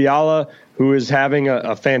Kevin Fiala, who is having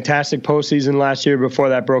a fantastic postseason last year before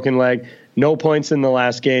that broken leg. No points in the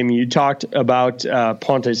last game. You talked about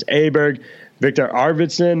Pontus Aberg. Victor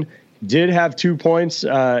Arvidsson did have 2 points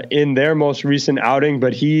in their most recent outing,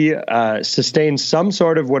 but he sustained some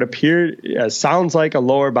sort of what sounds like a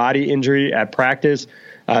lower body injury at practice.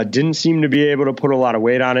 Didn't seem to be able to put a lot of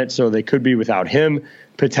weight on it, so they could be without him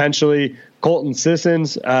potentially. Colton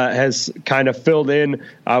Sissons has kind of filled in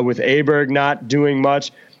with Aberg not doing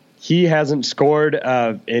much. He hasn't scored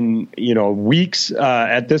in weeks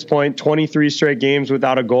at this point. 23 straight games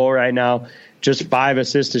without a goal right now. Just 5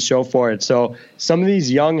 assists to show for it. So some of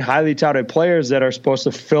these young, highly touted players that are supposed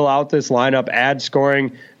to fill out this lineup, add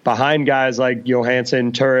scoring behind guys like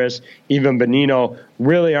Johansson, Turris, even Bonino,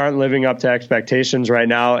 really aren't living up to expectations right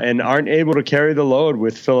now and aren't able to carry the load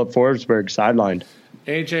with Philip Forsberg sidelined.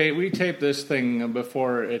 AJ, we taped this thing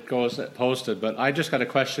before it goes posted, but I just got a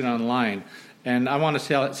question online, and I want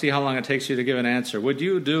to see how long it takes you to give an answer. Would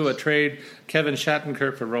you do a trade Kevin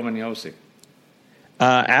Shattenkirk for Roman Josi?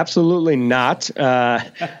 Absolutely not.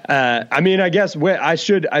 I guess I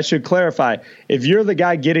should clarify. If you're the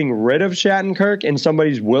guy getting rid of Shattenkirk and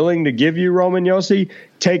somebody's willing to give you Roman Josi,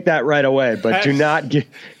 take that right away. But do not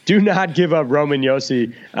give up Roman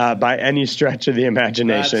Josi by any stretch of the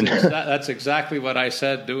imagination. That's exactly what I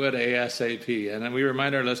said. Do it ASAP. And then we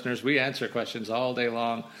remind our listeners, we answer questions all day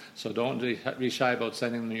long, so don't be shy about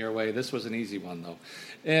sending them your way. This was an easy one, though.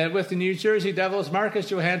 With the New Jersey Devils,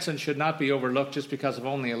 Marcus Johansson should not be overlooked just because of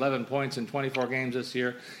only 11 points in 24 games this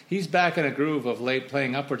year. He's back in a groove of late,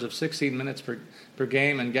 playing upwards of 16 minutes per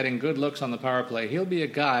game and getting good looks on the power play. He'll be a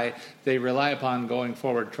guy they rely upon going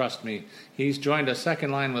forward, trust me. He's joined a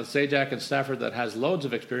second line with Zajac and Stafford that has loads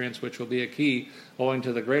of experience, which will be a key owing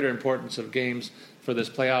to the greater importance of games for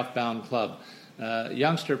this playoff-bound club.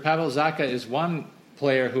 Youngster Pavel Zacha is one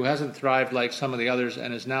player who hasn't thrived like some of the others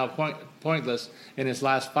and is now pointless in his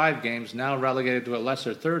last 5 games, now relegated to a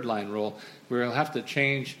lesser third-line role, where he'll have to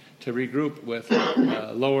change to regroup with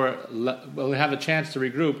we'll have a chance to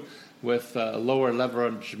regroup with lower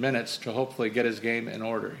leverage minutes to hopefully get his game in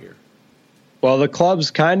order here. Well, the club's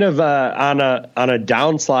kind of on a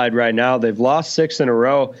downslide right now. They've lost 6 in a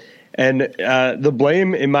row, and the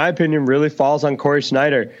blame, in my opinion, really falls on Corey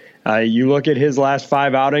Schneider. You look at his last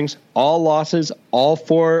 5 outings, all losses, all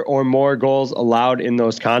 4 or more goals allowed in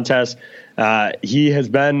those contests. He has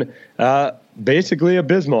been basically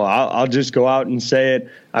abysmal. I'll just go out and say it.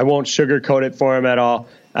 I won't sugarcoat it for him at all.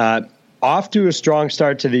 Off to a strong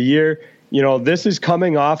start to the year. You know, this is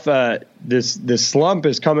coming off, this slump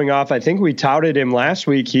is coming off. I think we touted him last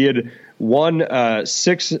week. He had won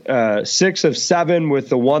 6 of 7 with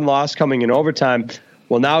the 1 loss coming in overtime.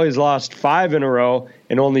 Well, now he's lost 5 in a row,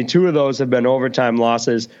 and only 2 of those have been overtime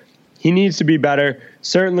losses. He needs to be better.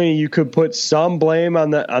 Certainly, you could put some blame on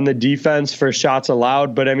the defense for shots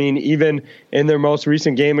allowed, but I mean, even in their most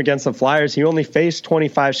recent game against the Flyers, he only faced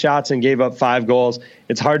 25 shots and gave up 5 goals.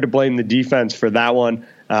 It's hard to blame the defense for that one.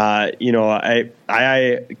 I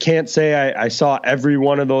can't say I saw every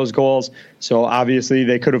one of those goals, so obviously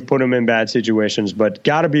they could have put them in bad situations, but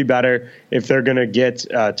got to be better if they're going to get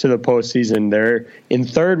to the postseason. They're in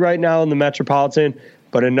 3rd right now in the Metropolitan,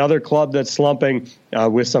 but another club that's slumping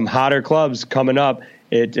with some hotter clubs coming up.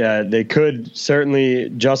 They could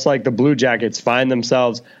certainly, just like the Blue Jackets, find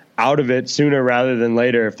themselves out of it sooner rather than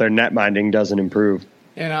later if their net minding doesn't improve.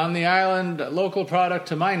 And on the island, local product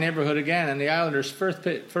to my neighborhood again, and the Islanders'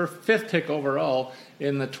 5th pick overall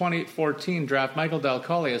in the 2014 draft, Michael Del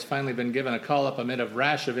Colli has finally been given a call-up amid a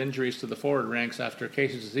rash of injuries to the forward ranks after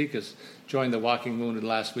Casey Cizikas joined the Walking Wounded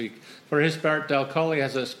last week. For his part, Del Colli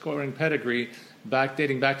has a scoring pedigree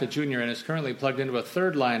dating back to junior and is currently plugged into a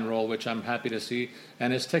third-line role, which I'm happy to see,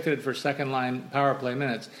 and is ticketed for second-line power play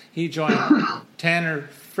minutes. He joined Tanner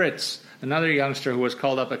Fritz, another youngster who was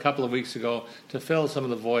called up a couple of weeks ago to fill some of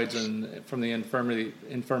the voids from the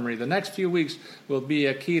infirmary. The next few weeks will be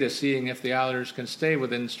a key to seeing if the Islanders can stay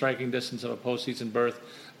within striking distance of a postseason berth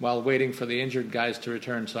while waiting for the injured guys to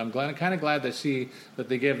return. So I'm kind of glad to see that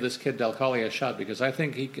they gave this kid Del Colli a shot, because I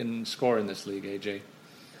think he can score in this league, AJ.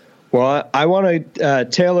 Well, I want to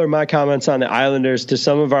tailor my comments on the Islanders to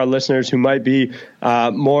some of our listeners who might be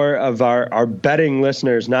more of our betting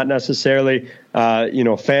listeners, not necessarily,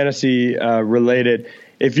 fantasy related.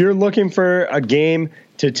 If you're looking for a game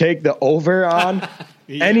to take the over on,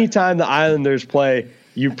 anytime the Islanders play,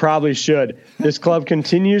 you probably should. This club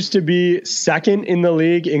continues to be 2nd in the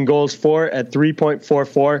league in goals for at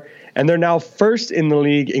 3.44, and they're now 1st in the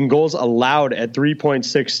league in goals allowed at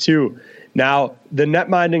 3.62. Now, the net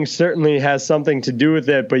minding certainly has something to do with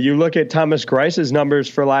it, but you look at Thomas Grice's numbers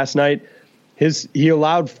for last night, he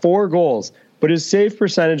allowed 4 goals, but his save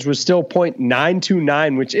percentage was still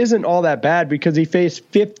 .929, which isn't all that bad because he faced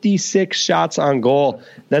 56 shots on goal.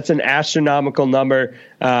 That's an astronomical number.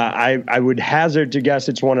 I would hazard to guess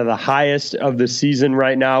it's one of the highest of the season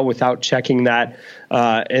right now without checking that.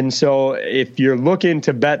 And so if you're looking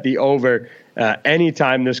to bet the over,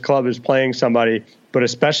 anytime this club is playing somebody, but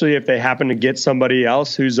especially if they happen to get somebody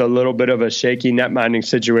else who's a little bit of a shaky net minding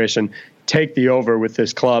situation, take the over with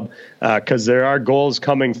this club because there are goals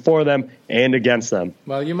coming for them and against them.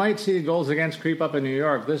 Well, you might see goals against creep up in New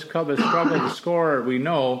York. This club has struggled to score, we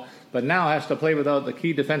know, but now has to play without the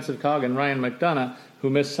key defensive cog in Ryan McDonough, who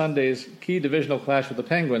missed Sunday's key divisional clash with the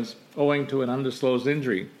Penguins owing to an undisclosed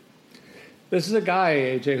injury. This is a guy,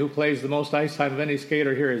 AJ, who plays the most ice time of any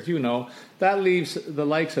skater here, as you know. That leaves the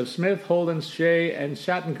likes of Smith, Holden, Shea, and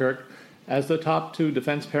Shattenkirk as the top 2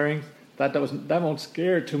 defense pairings. That won't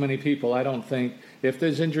scare too many people, I don't think. If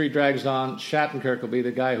this injury drags on, Shattenkirk will be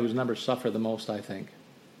the guy whose numbers suffer the most, I think.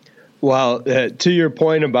 Well, to your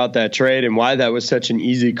point about that trade and why that was such an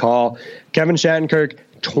easy call, Kevin Shattenkirk,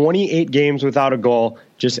 28 games without a goal,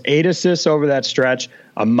 just 8 assists over that stretch,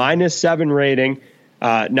 a -7 rating.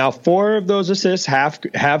 Now, 4 of those assists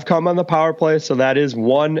have come on the power play, so that is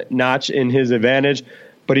one notch in his advantage.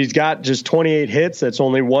 But he's got just 28 hits. That's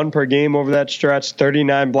only 1 per game over that stretch,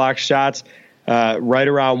 39 block shots, right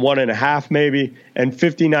around 1.5 maybe, and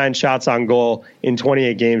 59 shots on goal in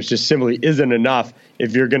 28 games just simply isn't enough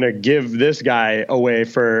if you're going to give this guy away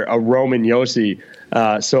for a Roman Josi.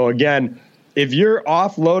 So again, if you're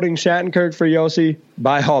offloading Shattenkirk for Josi,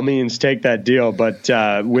 by all means, take that deal. But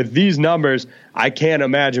with these numbers, I can't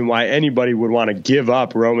imagine why anybody would want to give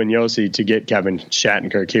up Roman Josi to get Kevin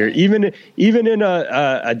Shattenkirk here. Even in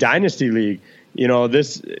a dynasty league,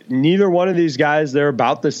 neither one of these guys, they're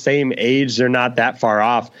about the same age. They're not that far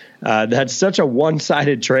off. That's such a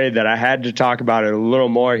one-sided trade that I had to talk about it a little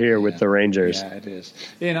more here with the Rangers. Yeah, it is.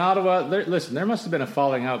 In Ottawa, there must have been a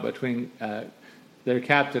falling out between their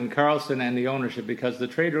captain, Karlsson, and the ownership, because the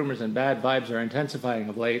trade rumors and bad vibes are intensifying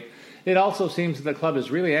of late. It also seems that the club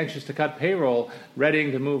is really anxious to cut payroll,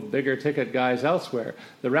 readying to move bigger-ticket guys elsewhere.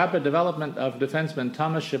 The rapid development of defenseman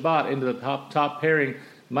Thomas Chabot into the top pairing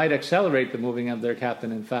might accelerate the moving of their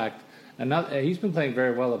captain, in fact. He's been playing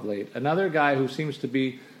very well of late. Another guy who seems to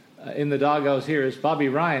be in the doghouse here is Bobby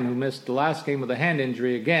Ryan, who missed the last game with a hand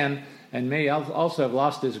injury again, and may also have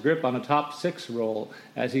lost his grip on a top 6 role,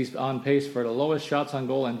 as he's on pace for the lowest shots on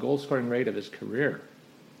goal and goal-scoring rate of his career.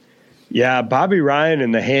 Yeah, Bobby Ryan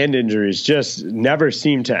and the hand injuries just never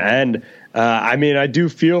seem to end. I do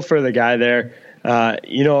feel for the guy there.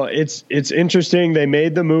 It's interesting. They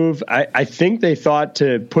made the move. I think they thought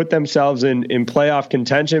to put themselves in playoff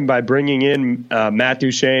contention by bringing in Matt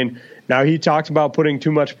Duchene. Now, he talked about putting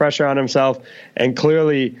too much pressure on himself, and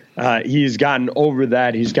clearly he's gotten over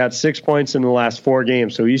that. He's got 6 points in the last 4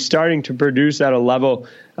 games, so he's starting to produce at a level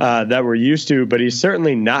that we're used to, but he's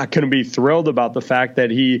certainly not going to be thrilled about the fact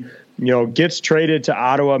that he gets traded to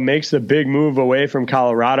Ottawa, makes the big move away from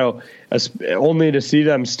Colorado, only to see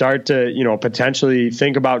them start to, potentially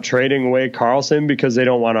think about trading away Karlsson because they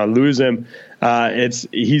don't want to lose him.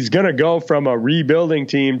 He's going to go from a rebuilding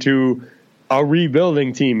team to a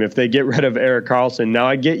rebuilding team if they get rid of Erik Karlsson. Now,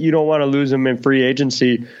 I get you don't want to lose him in free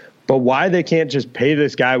agency, but why they can't just pay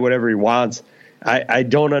this guy whatever he wants, I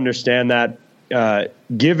don't understand that.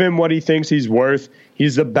 Give him what he thinks he's worth.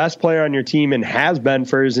 He's the best player on your team and has been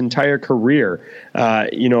for his entire career.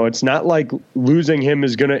 It's not like losing him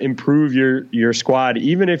is going to improve your squad.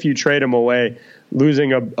 Even if you trade him away,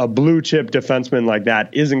 losing a blue chip defenseman like that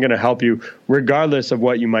isn't going to help you, regardless of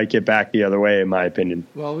what you might get back the other way, in my opinion.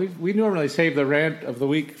 Well, we normally save the rant of the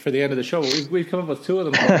week for the end of the show. We've come up with 2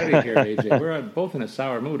 of them already here, AJ. We're both in a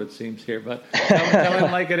sour mood, it seems, here. But tell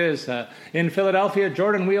it like it is. In Philadelphia,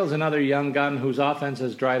 Jordan Wheel's another young gun whose offense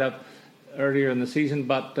has dried up earlier in the season,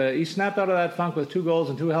 but he snapped out of that funk with 2 goals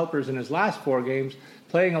and 2 helpers in his last 4 games,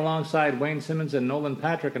 playing alongside Wayne Simmons and Nolan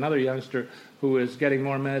Patrick, another youngster who is getting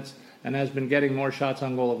more minutes and has been getting more shots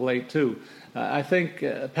on goal of late too. I think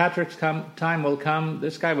Patrick's time will come.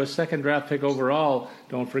 This guy was 2nd draft pick overall,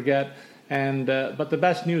 don't forget. But the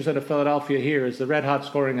best news out of Philadelphia here is the red-hot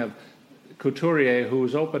scoring of Couturier,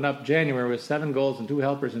 who's opened up January with 7 goals and 2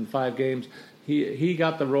 helpers in 5 games. He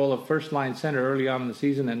got the role of first-line center early on in the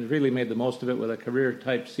season and really made the most of it with a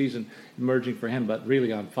career-type season emerging for him, but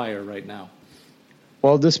really on fire right now.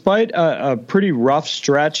 Well, despite a pretty rough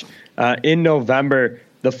stretch in November,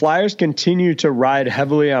 the Flyers continue to ride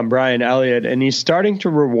heavily on Brian Elliott, and he's starting to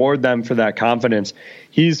reward them for that confidence.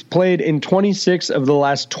 He's played in 26 of the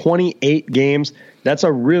last 28 games. That's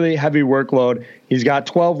a really heavy workload. He's got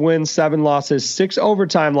 12 wins, 7 losses, 6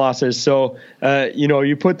 overtime losses. So,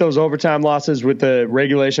 you put those overtime losses with the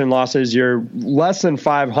regulation losses, you're less than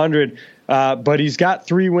 500. But he's got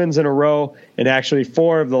 3 wins in a row, and actually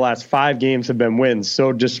 4 of the last 5 games have been wins.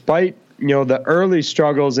 So despite the early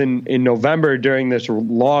struggles in November during this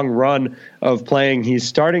long run of playing, he's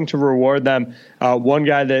starting to reward them. One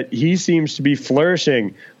guy that he seems to be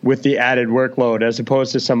flourishing with the added workload, as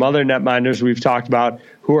opposed to some other netminders we've talked about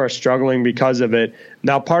who are struggling because of it.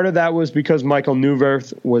 Now, part of that was because Michael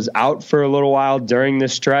Neuwirth was out for a little while during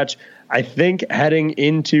this stretch. I think heading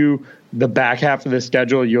into the back half of the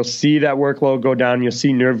schedule, you'll see that workload go down. You'll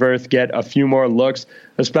see Neuwirth get a few more looks,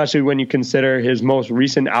 especially when you consider his most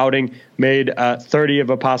recent outing made 30 of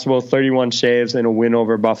a possible 31 shaves and a win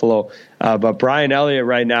over Buffalo. But Brian Elliott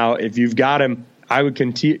right now, if you've got him, I would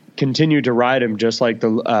continue to ride him just like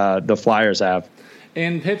the Flyers have.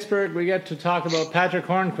 In Pittsburgh, we get to talk about Patrick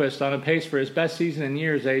Hornqvist on a pace for his best season in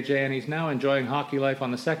years, AJ, and he's now enjoying hockey life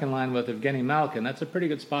on the second line with Evgeny Malkin. That's a pretty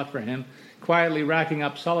good spot for him, quietly racking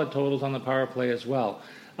up solid totals on the power play as well.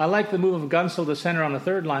 I like the move of Gunsel to center on the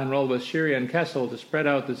third line role with Sheary and Kessel to spread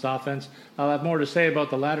out this offense. I'll have more to say about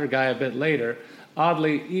the latter guy a bit later.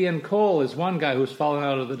 Oddly, Ian Cole is one guy who's fallen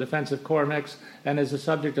out of the defensive core mix and is the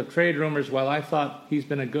subject of trade rumors, while I thought he's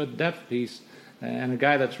been a good depth piece and a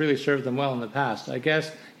guy that's really served them well in the past. I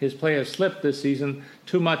guess his play has slipped this season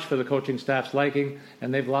too much for the coaching staff's liking,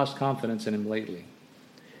 and they've lost confidence in him lately.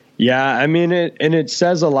 Yeah, I mean, it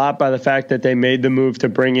says a lot by the fact that they made the move to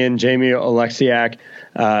bring in Jamie Oleksiak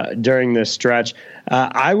during this stretch.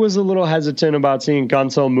 I was a little hesitant about seeing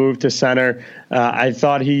Gunsel move to center. I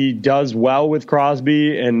thought he does well with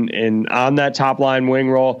Crosby and on that top line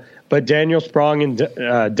wing role. But Daniel Sprong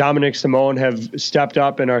and Dominic Simone have stepped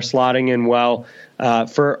up and are slotting in well.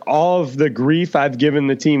 For all of the grief I've given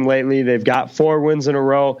the team lately, they've got 4 wins in a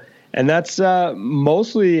row. And that's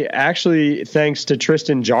mostly actually thanks to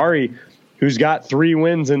Tristan Jarry, who's got 3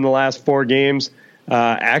 wins in the last 4 games,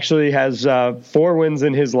 actually has 4 wins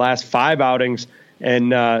in his last 5 outings.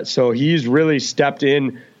 And so he's really stepped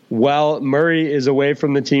in well. Murray is away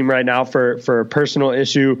from the team right now for a personal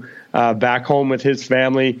issue back home with his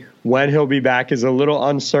family. When he'll be back is a little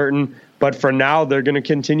uncertain. But for now, they're going to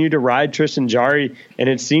continue to ride Tristan Jarry, and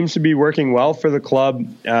it seems to be working well for the club.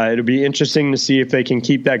 It'll be interesting to see if they can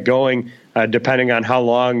keep that going, depending on how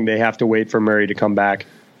long they have to wait for Murray to come back.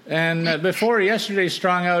 And before yesterday's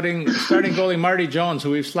strong outing, starting goalie Marty Jones,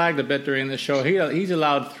 who we've flagged a bit during the show, he's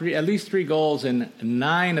allowed at least 3 goals in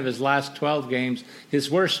 9 of his last 12 games.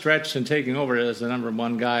 His worst stretch since taking over as the number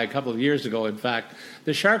 1 guy a couple of years ago, in fact.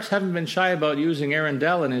 The Sharks haven't been shy about using Aaron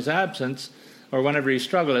Dell in his absence, or whenever he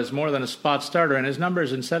struggled, as more than a spot starter, and his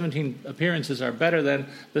numbers in 17 appearances are better than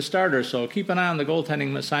the starter. So keep an eye on the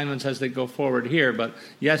goaltending assignments as they go forward here. But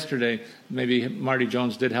yesterday, maybe Marty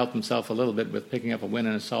Jones did help himself a little bit with picking up a win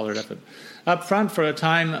and a solid effort. Up front for a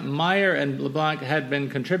time, Meyer and LeBlanc had been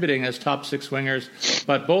contributing as top 6 wingers,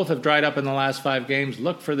 but both have dried up in the last 5 games.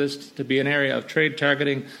 Look for this to be an area of trade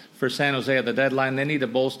targeting for San Jose at the deadline. They need to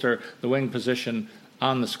bolster the wing position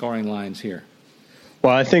on the scoring lines here.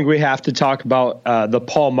 Well, I think we have to talk about the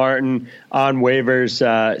Paul Martin on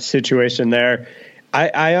waivers situation there.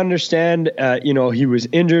 I understand, he was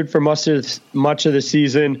injured for much of the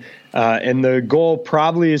season, and the goal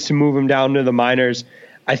probably is to move him down to the minors.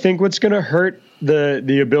 I think what's going to hurt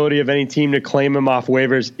the ability of any team to claim him off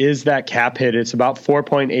waivers is that cap hit. It's about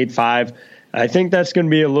 4.85. I think that's going to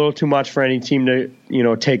be a little too much for any team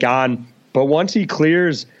to, take on. But once he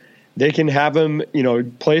clears, they can have him,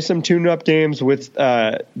 play some tune-up games with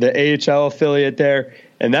the AHL affiliate there,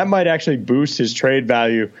 and that might actually boost his trade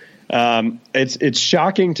value. It's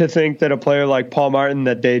shocking to think that a player like Paul Martin,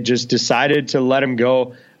 that they just decided to let him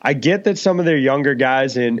go. I get that some of their younger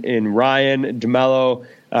guys in Ryan, DeMello,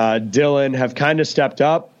 Dylan have kind of stepped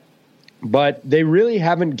up, but they really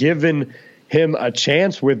haven't given him a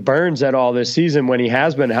chance with Burns at all this season when he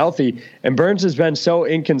has been healthy. And Burns has been so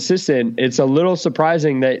inconsistent. It's a little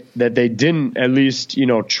surprising that they didn't at least,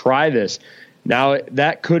 try this. Now,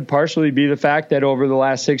 that could partially be the fact that over the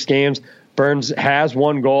last 6 games, Burns has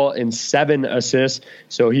 1 goal and 7 assists.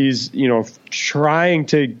 So he's, trying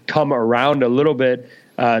to come around a little bit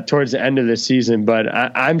towards the end of the season. But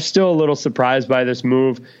I'm still a little surprised by this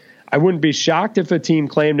move. I wouldn't be shocked if a team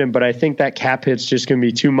claimed him, but I think that cap hit's just going to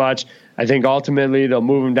be too much. I think ultimately they'll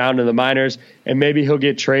move him down to the minors, and maybe he'll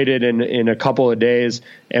get traded in a couple of days,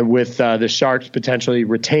 and with the Sharks potentially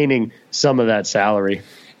retaining some of that salary.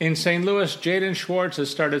 In St. Louis, Jaden Schwartz has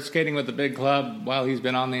started skating with the big club while he's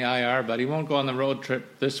been on the IR, but he won't go on the road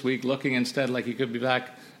trip this week, looking instead like he could be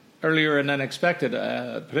back earlier than expected,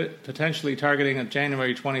 potentially targeting a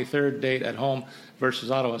January 23rd date at home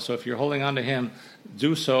versus Ottawa. So if you're holding on to him,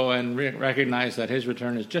 do so and recognize that his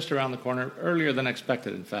return is just around the corner, earlier than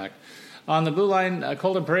expected, in fact. On the blue line,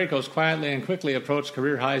 Colton Parayko's quietly and quickly approached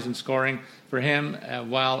career highs in scoring for him,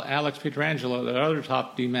 while Alex Pietrangelo, the other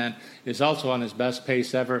top D-man, is also on his best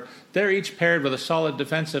pace ever. They're each paired with a solid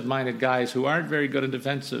defensive-minded guys who aren't very good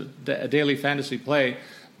in daily fantasy play,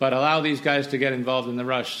 but allow these guys to get involved in the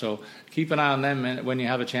rush. So keep an eye on them when you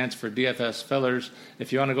have a chance for DFS fillers.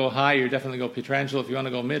 If you want to go high, you definitely go Pietrangelo. If you want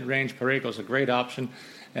to go mid-range, Parayko's a great option.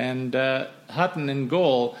 And Hutton in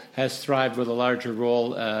goal has thrived with a larger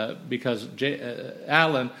role because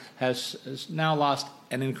Allen has now lost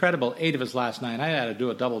an incredible 8 of his last 9. I had to do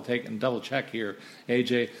a double take and double check here,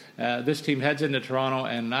 AJ. This team heads into Toronto,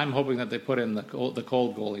 and I'm hoping that they put in the cold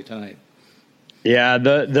goalie tonight. Yeah,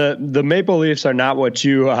 the Maple Leafs are not what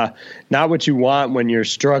you want when you're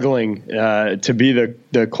struggling to be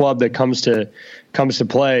the club that comes to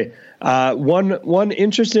play. One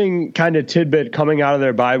interesting kind of tidbit coming out of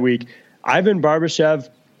their bye week: Ivan Barbashev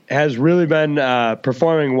has really been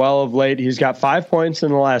performing well of late. He's got 5 points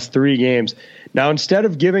in the last 3 games. Now, instead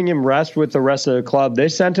of giving him rest with the rest of the club, they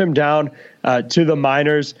sent him down to the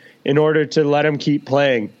minors in order to let him keep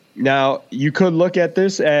playing. Now, you could look at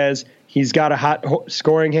this as he's got a hot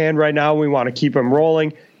scoring hand right now. We want to keep him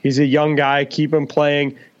rolling. He's a young guy. Keep him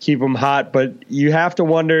playing, keep him hot. But you have to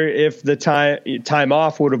wonder if the time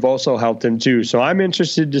off would have also helped him too. So I'm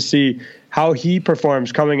interested to see how he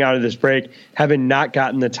performs coming out of this break, having not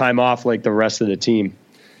gotten the time off like the rest of the team.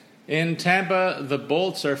 In Tampa, the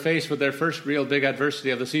Bolts are faced with their first real big adversity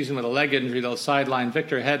of the season with a leg injury. They'll sideline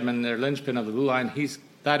Victor Hedman, their linchpin of the blue line.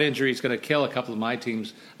 That injury is going to kill a couple of my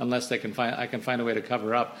teams unless I can find a way to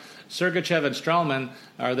cover up. Sergachev and Stralman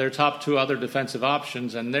are their top 2 other defensive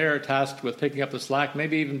options, and they're tasked with picking up the slack,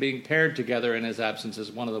 maybe even being paired together in his absence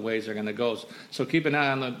is one of the ways they're going to go. So keep an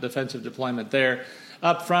eye on the defensive deployment there.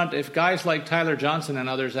 Up front, if guys like Tyler Johnson and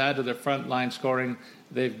others add to their front line scoring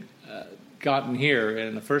they've gotten here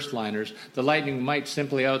in the first liners, the Lightning might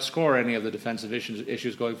simply outscore any of the defensive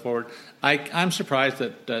issues going forward. I'm surprised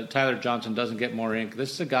that Tyler Johnson doesn't get more ink.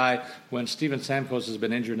 This is a guy, when Steven Stamkos has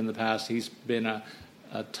been injured in the past, he's been a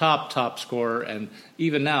top scorer, and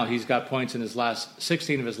even now he's got points in his last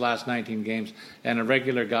 16 of his last 19 games, and a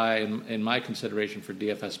regular guy in my consideration for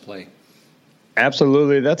DFS play.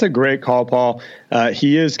 Absolutely. That's a great call, Paul.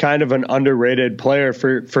 He is kind of an underrated player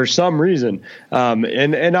for some reason.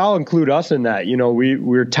 And I'll include us in that.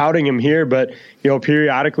 We're touting him here, but,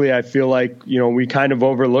 periodically I feel like, we kind of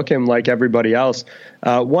overlook him like everybody else.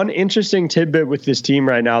 One interesting tidbit with this team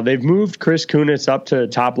right now, they've moved Chris Kunitz up to the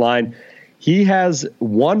top line. He has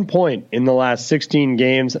 1 point in the last 16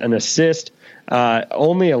 games, an assist,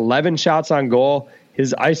 only 11 shots on goal.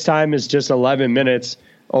 His ice time is just 11 minutes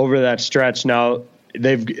over that stretch. Now,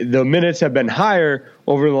 the minutes have been higher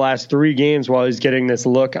over the last 3 games while he's getting this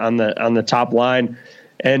look on the top line.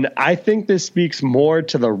 And I think this speaks more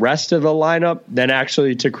to the rest of the lineup than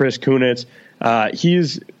actually to Chris Kunitz.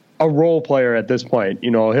 He's a role player at this point.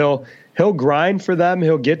 He'll grind for them.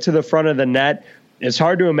 He'll get to the front of the net. It's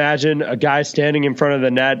hard to imagine a guy standing in front of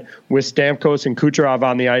the net with Stamkos and Kucherov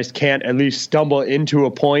on the ice can't at least stumble into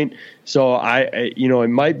a point. So it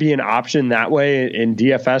might be an option that way in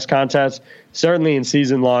DFS contests. Certainly in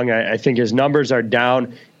season long, I think his numbers are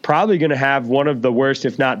down. Probably going to have one of the worst,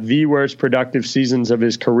 if not the worst, productive seasons of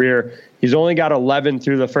his career. He's only got 11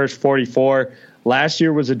 through the first 44. Last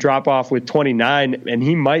year was a drop off with 29, and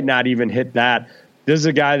he might not even hit that. This is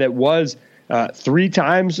a guy that was 3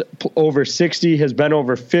 times over 60, has been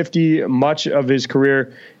over 50 much of his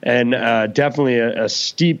career, and definitely a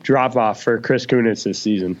steep drop-off for Chris Kunitz this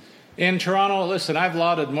season. In Toronto, listen, I've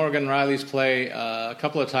lauded Morgan Rielly's play a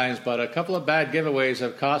couple of times, but a couple of bad giveaways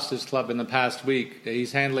have cost his club in the past week.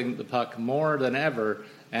 He's handling the puck more than ever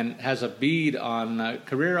and has a bead on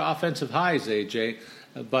career offensive highs, AJ,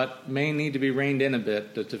 but may need to be reined in a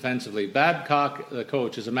bit defensively. Babcock, the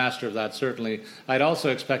coach, is a master of that, certainly. I'd also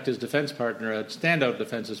expect his defense partner, a standout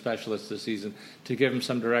defensive specialist this season, to give him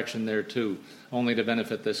some direction there too, only to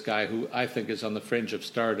benefit this guy who I think is on the fringe of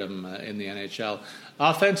stardom in the NHL.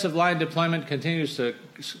 Offensive line deployment continues to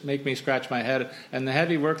make me scratch my head, and the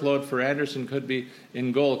heavy workload for Anderson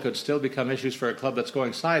in goal could still become issues for a club that's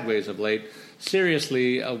going sideways of late.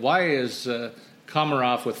 Seriously, why is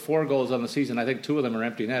Komarov with 4 goals on the season, I think 2 of them are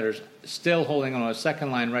empty netters, still holding on a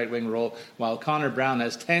second-line right-wing role, while Connor Brown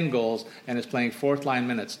has 10 goals and is playing fourth-line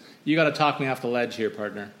minutes? You got to talk me off the ledge here,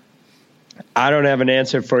 partner. I don't have an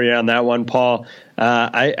answer for you on that one, Paul.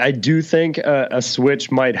 I do think a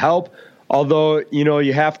switch might help, although,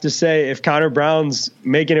 you have to say if Connor Brown's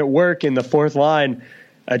making it work in the fourth line,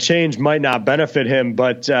 a change might not benefit him.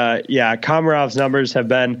 But, Komarov's numbers have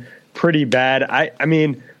been pretty bad. I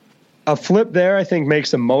mean, a flip there, I think, makes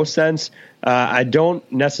the most sense. I don't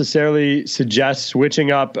necessarily suggest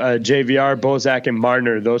switching up JVR, Bozak, and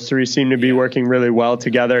Marner. Those 3 seem to be working really well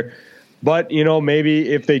together. But, maybe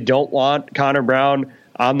if they don't want Connor Brown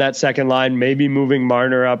on that second line, maybe moving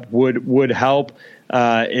Marner up would help.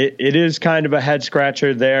 It is kind of a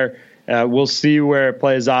head-scratcher there. We'll see where it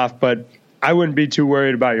plays off, but I wouldn't be too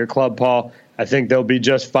worried about your club, Paul. I think they'll be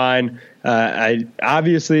just fine.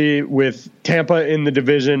 Obviously, with Tampa in the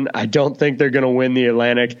division, I don't think they're going to win the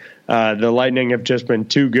Atlantic. The Lightning have just been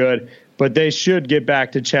too good, but they should get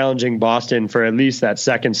back to challenging Boston for at least that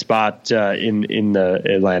second spot in the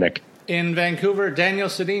Atlantic. In Vancouver, Daniel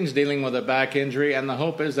Sedin's dealing with a back injury, and the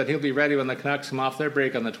hope is that he'll be ready when the Canucks come off their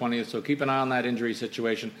break on the 20th, so keep an eye on that injury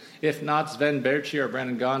situation. If not, Sven Berchi or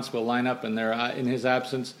Brendan Gaunce will line up in his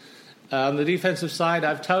absence. On the defensive side,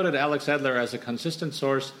 I've touted Alex Edler as a consistent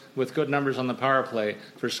source with good numbers on the power play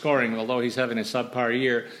for scoring, although he's having a subpar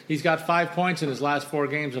year. He's got 5 points in his last 4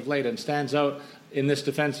 games of late and stands out in this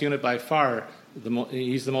defense unit by far.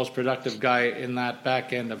 He's the most productive guy in that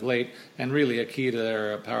back end of late and really a key to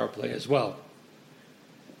their power play as well.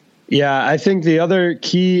 Yeah, I think the other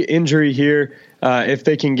key injury here, if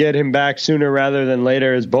they can get him back sooner rather than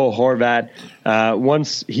later, is Bo Horvat.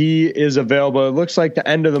 Once he is available, it looks like the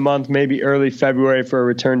end of the month, maybe early February for a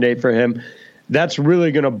return date for him. That's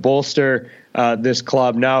really going to bolster this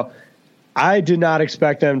club. Now, I did not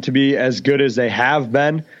expect them to be as good as they have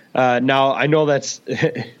been. Now, I know that's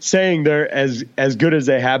saying they're as good as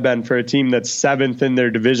they have been for a team that's 7th in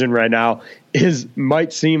their division right now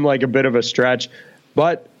might seem like a bit of a stretch,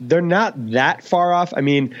 but they're not that far off. I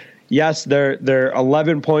mean, yes, they're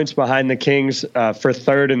 11 points behind the Kings for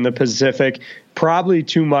 3rd in the Pacific. Probably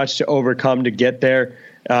too much to overcome to get there.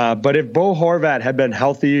 But if Bo Horvat had been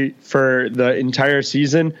healthy for the entire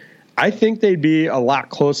season, I think they'd be a lot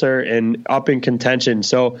closer and up in contention.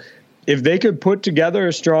 So if they could put together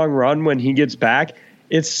a strong run when he gets back,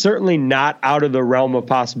 it's certainly not out of the realm of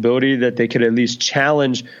possibility that they could at least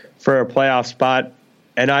challenge for a playoff spot.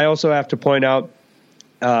 And I also have to point out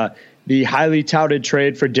the highly touted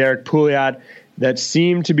trade for Derek Pouliot that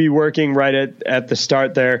seemed to be working right at the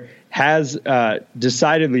start there has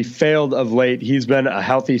decidedly failed of late. He's been a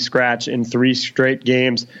healthy scratch in 3 straight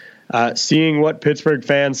games. Seeing what Pittsburgh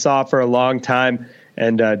fans saw for a long time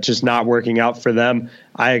and just not working out for them,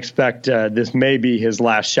 I expect this may be his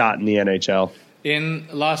last shot in the NHL. In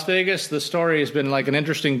Las Vegas, the story has been like an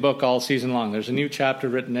interesting book all season long. There's a new chapter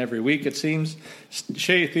written every week, it seems.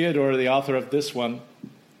 Shea Theodore, the author of this one,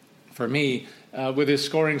 for me, with his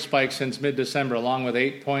scoring spike since mid-December, along with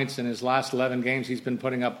 8 points in his last 11 games, he's been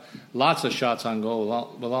putting up lots of shots on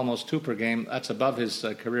goal with almost 2 per game. That's above his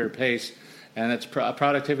career pace, and it's a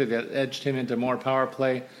productivity that edged him into more power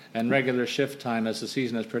play and regular shift time as the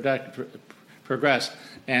season has progressed.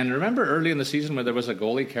 And remember early in the season when there was a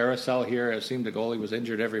goalie carousel here, it seemed the goalie was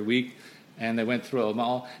injured every week, and they went through them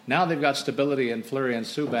all. Now they've got stability in Fleury and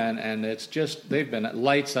Subban, and it's just they've been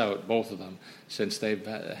lights out, both of them, since they've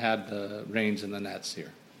had the reins in the nets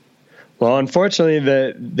here. Well, unfortunately,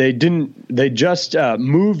 they just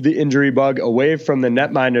moved the injury bug away from the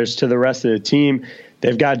netminders to the rest of the team.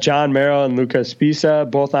 They've got John Merrill and Lucas Spisa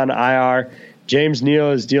both on IR. James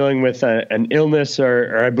Neal is dealing with an illness,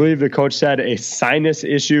 or I believe the coach said a sinus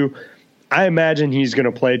issue. I imagine he's going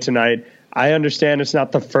to play tonight. I understand it's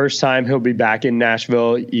not the first time he'll be back in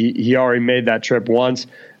Nashville. He already made that trip once,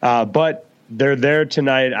 but they're there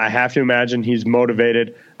tonight. I have to imagine he's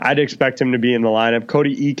motivated. I'd expect him to be in the lineup.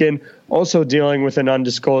 Cody Eakin also dealing with an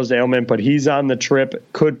undisclosed ailment, but he's on the trip,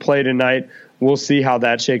 could play tonight. We'll see how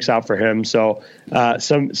that shakes out for him. So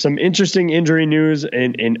some interesting injury news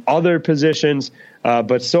in other positions,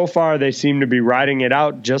 but so far they seem to be riding it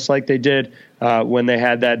out just like they did when they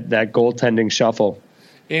had that goaltending shuffle.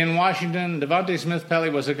 In Washington, Devontae Smith-Pelly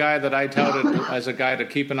was a guy that I touted as a guy to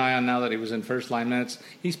keep an eye on now that he was in first-line minutes.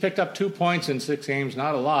 He's picked up 2 points in 6 games,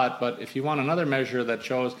 not a lot, but if you want another measure that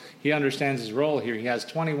shows he understands his role here, he has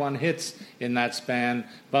 21 hits in that span,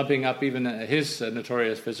 bumping up even his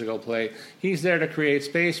notorious physical play. He's there to create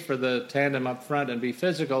space for the tandem up front and be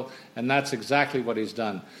physical, and that's exactly what he's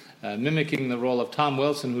done. Mimicking the role of Tom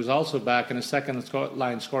Wilson, who's also back in a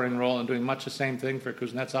second-line scoring role and doing much the same thing for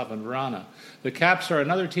Kuznetsov and Vrana. The Caps are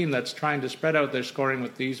another team that's trying to spread out their scoring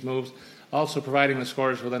with these moves, also providing the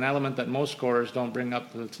scorers with an element that most scorers don't bring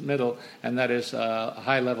up to the middle, and that is a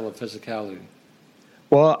high level of physicality.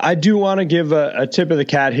 Well, I do want to give a tip of the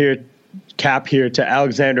cap here to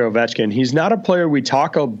Alexander Ovechkin. He's not a player we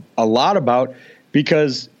talk a lot about,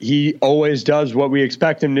 because he always does what we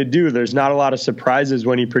expect him to do. There's not a lot of surprises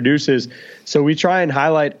when he produces. So we try and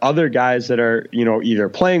highlight other guys that are, either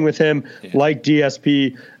playing with him, like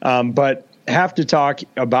DSP, but have to talk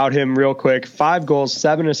about him real quick. 5 goals,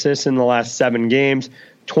 7 assists in the last 7 games,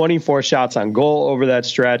 24 shots on goal over that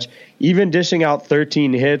stretch, even dishing out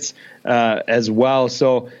 13 hits as well.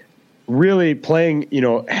 So really playing,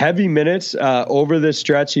 heavy minutes over this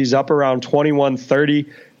stretch. He's up around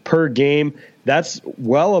 21-30 per game. That's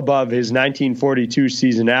well above his 1942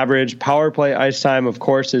 season average. Power play ice time, of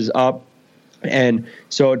course, is up. And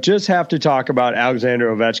so just have to talk about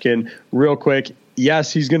Alexander Ovechkin real quick.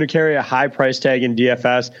 Yes, he's going to carry a high price tag in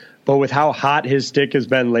DFS, but with how hot his stick has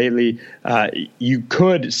been lately, you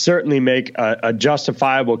could certainly make a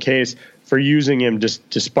justifiable case for using him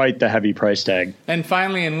despite the heavy price tag. And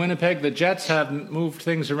finally, in Winnipeg, the Jets have moved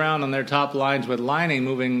things around on their top lines, with Laine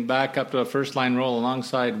moving back up to a first-line role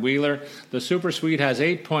alongside Wheeler. The Super Swede has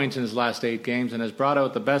 8 points in his last 8 games and has brought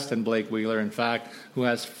out the best in Blake Wheeler, in fact, who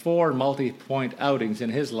has 4 multi-point outings in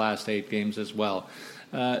his last 8 games as well.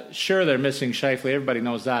 Sure, they're missing Scheifele. Everybody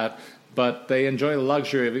knows that. But they enjoy the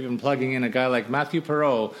luxury of even plugging in a guy like Matthew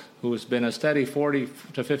Perreault, who's been a steady 40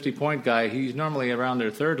 to 50-point guy. He's normally around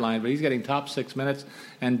their third line, but he's getting top 6 minutes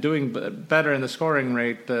and doing better in the scoring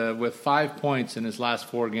rate with 5 points in his last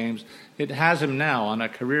 4 games. It has him now on a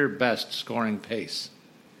career-best scoring pace.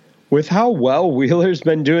 With how well Wheeler's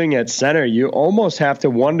been doing at center, you almost have to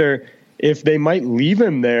wonder if they might leave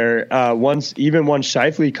him there once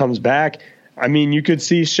Scheifele comes back. I mean, you could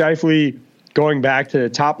see Scheifele going back to the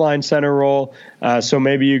top-line center role. So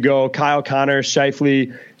maybe you go Kyle Connor,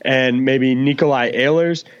 Scheifele, and maybe Nikolai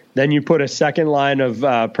Ehlers. Then you put a second line of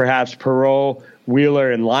perhaps Perreault,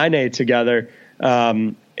 Wheeler, and Laine together.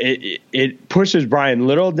 It pushes Brian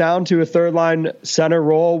Little down to a third-line center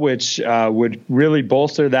role, which would really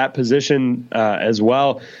bolster that position as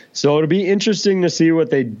well. So it'll be interesting to see what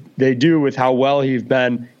they do with how well he's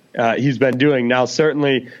been doing. Now,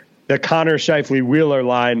 certainly the Connor, Scheifele, Wheeler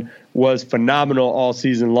line was phenomenal all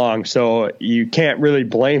season long, so you can't really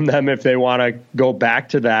blame them if they want to go back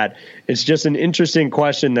to that. It's just an interesting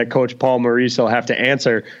question that Coach Paul Maurice will have to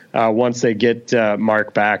answer once they get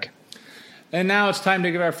Mark back. And now it's time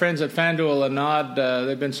to give our friends at FanDuel a nod.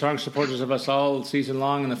 They've been strong supporters of us all season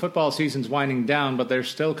long, and the football season's winding down, but there's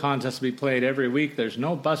still contests to be played every week. There's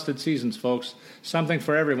no busted seasons, folks. Something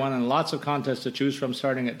for everyone, and lots of contests to choose from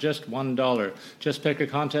starting at just $1. Just pick a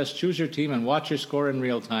contest, choose your team, and watch your score in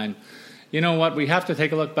real time. You know what? We have to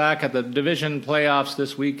take a look back at the division playoffs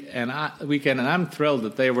this weekend, and I'm thrilled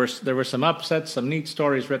that there were some upsets, some neat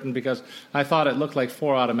stories written, because I thought it looked like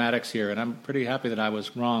 4 automatics here, and I'm pretty happy that I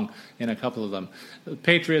was wrong in a couple of them. The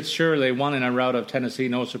Patriots, sure, they won in a rout of Tennessee,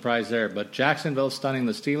 no surprise there, but Jacksonville stunning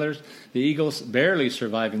the Steelers, the Eagles barely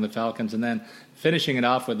surviving the Falcons, and then finishing it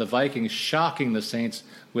off with the Vikings shocking the Saints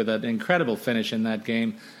with an incredible finish in that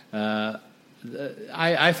game.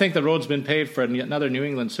 I think the road's been paved for another New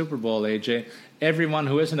England Super Bowl, AJ. Everyone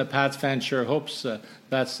who isn't a Pats fan sure hopes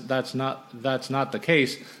that's not the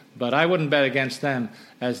case, but I wouldn't bet against them,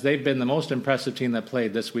 as they've been the most impressive team that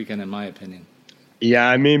played this weekend, in my opinion. Yeah,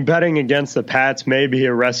 I mean, betting against the Pats may be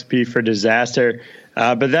a recipe for disaster,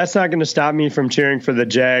 but that's not going to stop me from cheering for the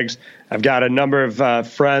Jags. I've got a number of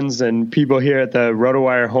friends and people here at the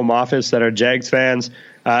RotoWire home office that are Jags fans,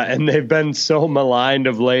 and they've been so maligned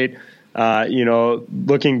of late.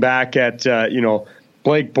 Looking back at,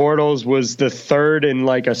 Blake Bortles was the third in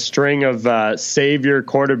like a string of savior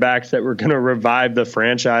quarterbacks that were going to revive the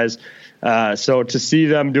franchise. So to see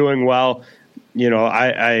them doing well,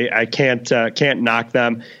 I can't knock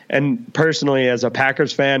them. And personally, as a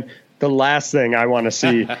Packers fan, the last thing I want to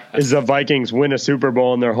see is the Vikings win a Super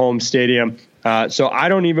Bowl in their home stadium. So I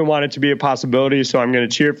don't even want it to be a possibility. So I'm going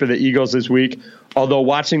to cheer for the Eagles this week. Although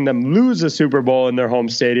watching them lose a Super Bowl in their home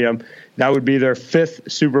stadium, that would be their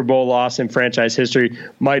 5th Super Bowl loss in franchise history,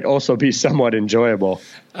 might also be somewhat enjoyable.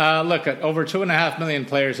 Look, over 2.5 million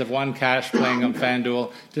players have won cash playing on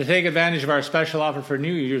FanDuel. To take advantage of our special offer for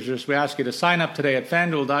new users, we ask you to sign up today at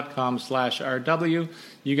FanDuel.com/RW.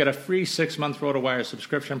 You get a free 6-month RotoWire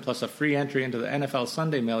subscription plus a free entry into the NFL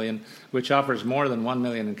Sunday Million, which offers more than $1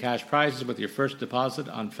 million in cash prizes with your first deposit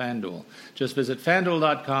on FanDuel. Just visit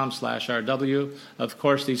FanDuel.com/RW. Of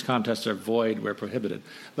course, these contests are void where prohibited.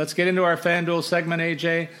 Let's get into our FanDuel segment,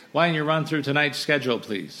 AJ. Why don't you run through tonight's schedule,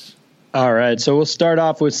 please? All right, so we'll start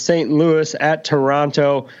off with St. Louis at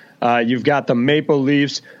Toronto. You've got the Maple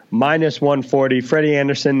Leafs -140. Freddie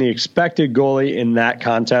Anderson, the expected goalie in that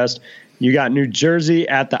contest. You got New Jersey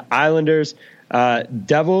at the Islanders.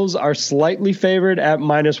 Devils are slightly favored at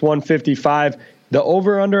 -155. The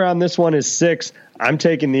over-under on this one is 6. I'm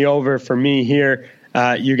taking the over for me here.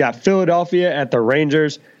 You got Philadelphia at the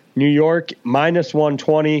Rangers. New York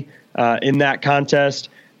 -120 in that contest.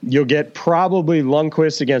 You'll get probably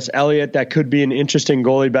Lundqvist against Elliott. That could be an interesting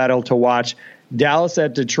goalie battle to watch. Dallas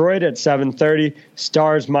at Detroit at 7:30.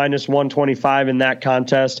 Stars -125 in that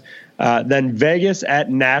contest. Then Vegas at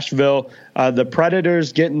Nashville. The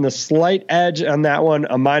Predators getting the slight edge on that one,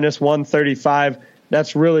 a -135.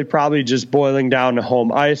 That's really probably just boiling down to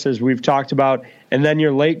home ice, as we've talked about. And then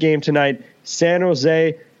your late game tonight, San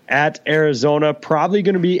Jose at Arizona. Probably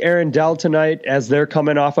going to be Aaron Dell tonight, as they're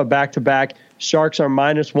coming off a back-to-back. Sharks are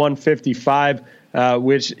 -155,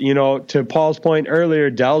 which, to Paul's point earlier,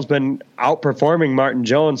 Dell's been outperforming Martin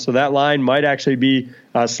Jones, so that line might actually be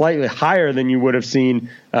slightly higher than you would have seen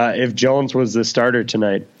if Jones was the starter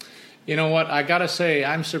tonight. You know what? I got to say,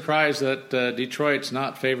 I'm surprised that Detroit's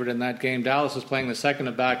not favored in that game. Dallas is playing the second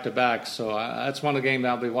of back-to-back, so that's one of the games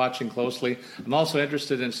I'll be watching closely. I'm also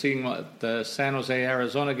interested in seeing the San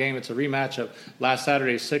Jose-Arizona game. It's a rematch of last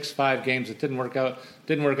Saturday's 6-5 games. It didn't work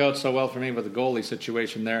out so well for me with the goalie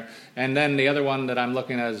situation there. And then the other one that I'm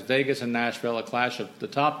looking at is Vegas and Nashville, a clash of the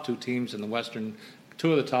top two of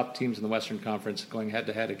the top teams in the Western Conference going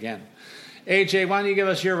head-to-head again. AJ, why don't you give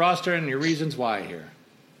us your roster and your reasons why here?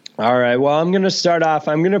 All right. Well, I'm going to start off.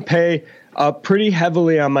 I'm going to pay up pretty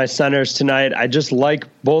heavily on my centers tonight. I just like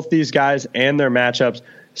both these guys and their matchups.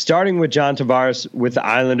 Starting with John Tavares with the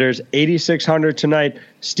Islanders, 8,600 tonight,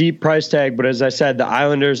 steep price tag. But as I said, the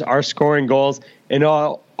Islanders are scoring goals, and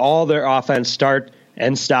all their offense start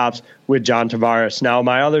and stops with John Tavares. Now,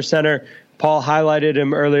 my other center, Paul highlighted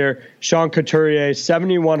him earlier, Sean Couturier,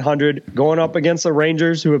 7,100, going up against the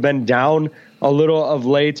Rangers, who have been down a little of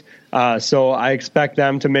late. So I expect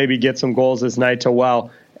them to maybe get some goals this night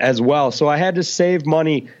as well. So I had to save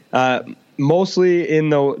money, mostly in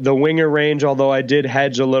the winger range, although I did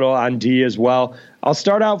hedge a little on D as well. I'll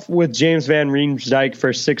start out with James Van Riemsdyk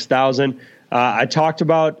for 6,000. I talked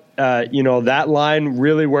about that line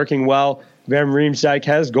really working well. Van Riemsdyk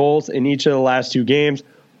has goals in each of the last two games.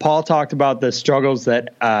 Paul talked about the struggles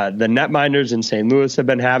that the netminders in St. Louis have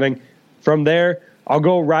been having. From there, I'll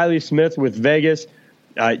go Riley Smith with Vegas.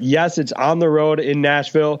 Yes, it's on the road in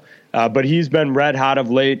Nashville, but he's been red hot of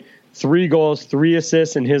late. 3 goals, 3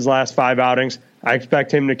 assists in his last 5 outings. I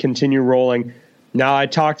expect him to continue rolling. Now, I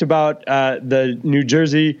talked about the New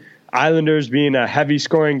Jersey Islanders being a heavy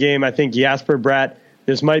scoring game. I think Jasper Bratt,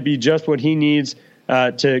 this might be just what he needs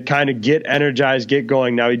to kind of get energized, get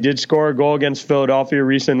going. Now, he did score a goal against Philadelphia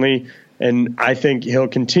recently, and I think he'll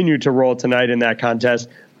continue to roll tonight in that contest.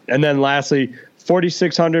 And then lastly,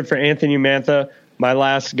 4,600 for Anthony Mantha, my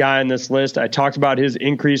last guy on this list. I talked about his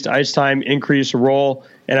increased ice time, increased role,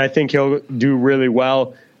 and I think he'll do really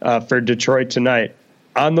well for Detroit tonight.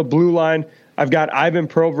 On the blue line, I've got Ivan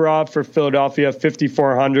Provorov for Philadelphia,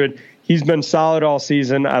 5,400. He's been solid all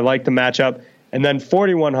season. I like the matchup. And then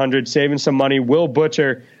 4,100, saving some money, Will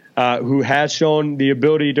Butcher, who has shown the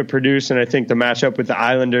ability to produce, and I think the matchup with the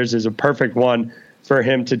Islanders is a perfect one for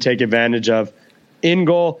him to take advantage of. In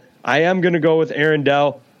goal, I am going to go with Aaron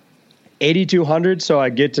Dell, 8,200, so I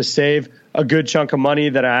get to save a good chunk of money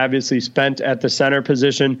that I obviously spent at the center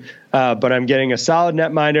position, but I'm getting a solid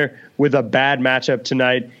netminder with a bad matchup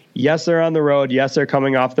tonight. Yes, they're on the road. Yes, they're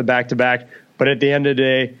coming off the back-to-back, but at the end of the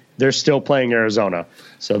day, they're still playing Arizona.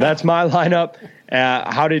 So that's my lineup.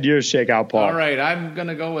 How did yours shake out, Paul? All right, I'm going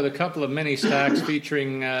to go with a couple of mini stacks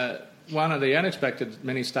featuring one of the unexpected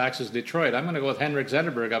mini stacks is Detroit. I'm going to go with Henrik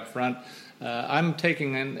Zetterberg up front. I'm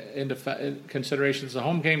taking into consideration it's a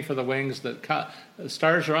home game for the Wings. The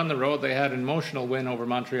Stars are on the road. They had an emotional win over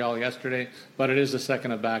Montreal yesterday, but it is the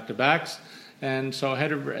second of back-to-backs. And so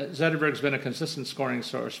Zetterberg's been a consistent scoring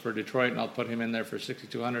source for Detroit, and I'll put him in there for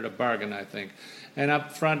 6,200, a bargain, I think. And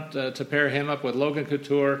up front, to pair him up with Logan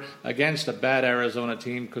Couture against a bad Arizona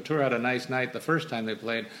team. Couture had a nice night the first time they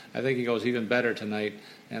played. I think he goes even better tonight,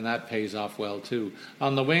 and that pays off well, too.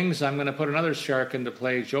 On the wings, I'm going to put another Shark into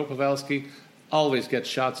play. Joe Pavelski always gets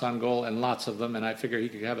shots on goal, and lots of them, and I figure he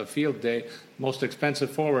could have a field day. Most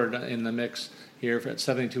expensive forward in the mix here at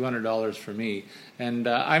 $7,200 for me. And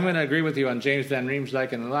I'm going to agree with you on James Van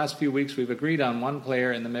Riemsdyk. In the last few weeks, we've agreed on one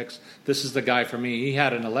player in the mix. This is the guy for me. He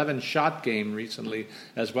had an 11-shot game recently,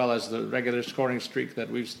 as well as the regular scoring streak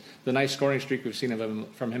the nice scoring streak we've seen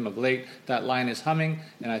from him of late. That line is humming,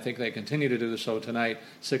 and I think they continue to do so tonight.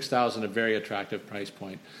 $6,000, a very attractive price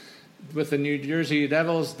point. With the New Jersey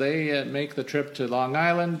Devils, they make the trip to Long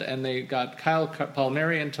Island, and they got Kyle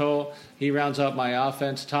Palmieri in tow. He rounds out my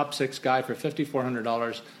offense, top 6 guy for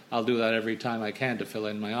 $5,400. I'll do that every time I can to fill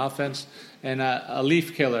in my offense. And a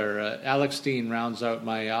leaf killer, Alex Steen, rounds out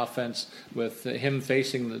my offense with him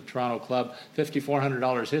facing the Toronto club.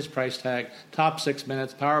 $5,400, his price tag. Top 6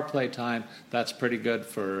 minutes, power play time. That's pretty good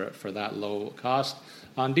for that low cost.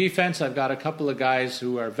 On defense, I've got a couple of guys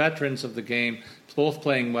who are veterans of the game, both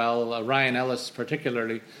playing well. Ryan Ellis,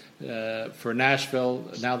 particularly for Nashville,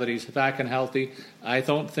 now that he's back and healthy. I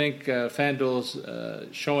don't think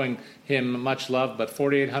FanDuel's showing him much love, but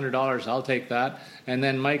 $4,800, I'll take that. And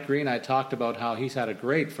then Mike Green, I talked about how he's had a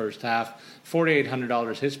great first half.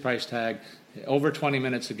 $4,800, his price tag. Over 20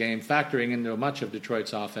 minutes a game, factoring into much of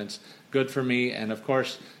Detroit's offense. Good for me. And, of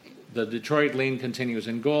course, The Detroit lean continues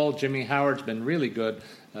in goal. Jimmy Howard's been really good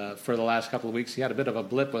for the last couple of weeks. He had a bit of a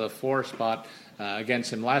blip with a 4 spot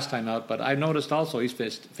against him last time out, but I noticed also he's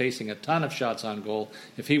facing a ton of shots on goal.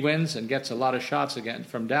 If he wins and gets a lot of shots again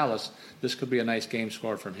from Dallas, this could be a nice game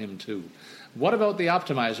score from him too. What about the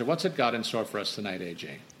Optimizer? What's it got in store for us tonight,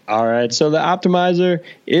 AJ? All right, so the Optimizer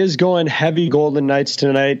is going heavy Golden Knights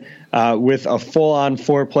tonight with a full-on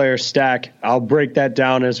 4-player stack. I'll break that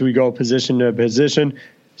down as we go position to position.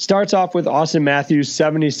 Starts off with Austin Matthews,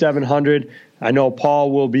 7,700. I know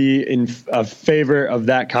Paul will be in favor of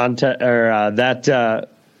that content or that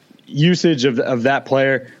usage of that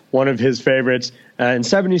player, one of his favorites. And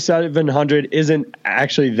 7,700 isn't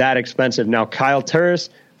actually that expensive. Now, Kyle Turris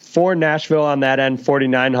for Nashville on that end,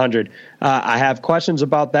 4,900. I have questions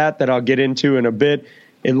about that I'll get into in a bit.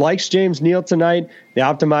 It likes James Neal tonight. The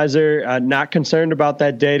Optimizer, not concerned about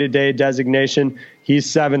that day-to-day designation. He's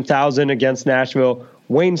 7,000 against Nashville.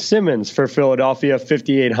 Wayne Simmons for Philadelphia,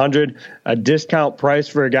 5,800. A discount price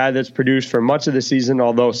for a guy that's produced for much of the season,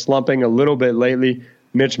 although slumping a little bit lately.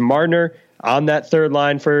 Mitch Marner on that third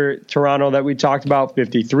line for Toronto that we talked about,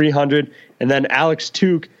 5,300. And then Alex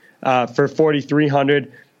Tuch for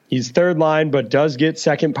 4,300. He's third line, but does get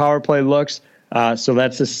second power play looks. So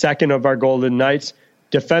that's the second of our Golden Knights.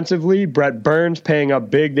 Defensively, Brett Burns paying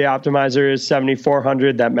up big. The Optimizer is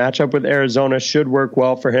 7,400. That matchup with Arizona should work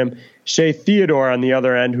well for him. Shea Theodore on the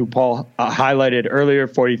other end, who Paul highlighted earlier,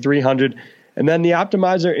 4,300. And then the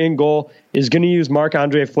Optimizer in goal is going to use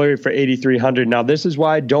Marc-Andre Fleury for 8,300. Now, this is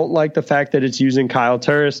why I don't like the fact that it's using Kyle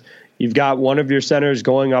Turris. You've got one of your centers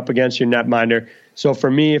going up against your netminder. So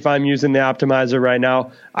for me, if I'm using the Optimizer right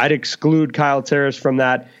now, I'd exclude Kyle Turris from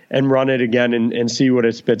that and run it again and see what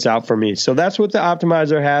it spits out for me. So that's what the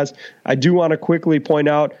Optimizer has. I do want to quickly point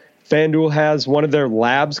out FanDuel has one of their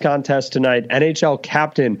labs contests tonight. NHL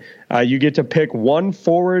Captain, you get to pick one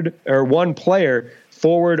forward or one player,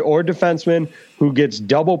 forward or defenseman, who gets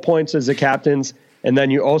double points as the captains. And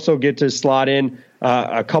then you also get to slot in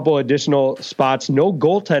a couple additional spots. No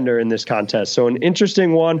goaltender in this contest. So an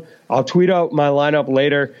interesting one. I'll tweet out my lineup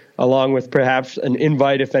later, along with perhaps an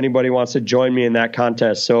invite if anybody wants to join me in that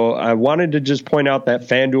contest. So I wanted to just point out that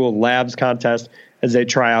FanDuel Labs contest as they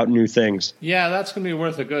try out new things. Yeah, that's going to be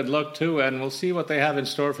worth a good look, too, and we'll see what they have in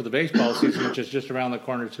store for the baseball season, which is just around the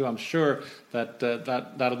corner, too. I'm sure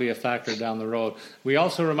that'll be a factor down the road. We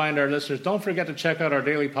also remind our listeners, don't forget to check out our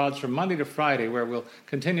daily pods from Monday to Friday, where we'll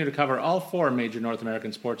continue to cover all 4 major North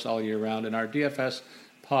American sports all year round in our DFS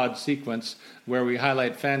pod sequence, where we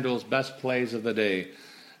highlight FanDuel's best plays of the day.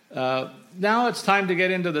 Now it's time to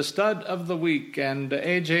get into the stud of the week. And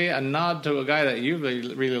AJ, a nod to a guy that you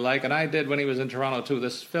really like, and I did when he was in Toronto too,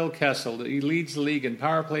 this Phil Kessel. He leads the league in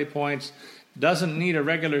power play points, doesn't need a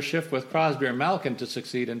regular shift with Crosby or Malkin to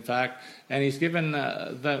succeed, in fact, and he's given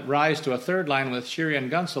the rise to a third line with Sheary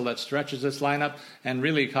and Gunsel that stretches this lineup and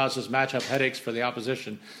really causes matchup headaches for the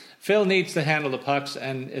opposition. Phil needs to handle the pucks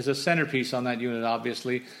and is a centerpiece on that unit,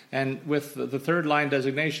 obviously. And with the third line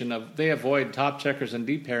designation, they avoid top checkers and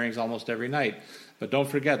deep pairings almost every night. But don't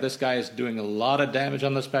forget, this guy is doing a lot of damage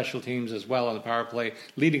on the special teams as well on the power play,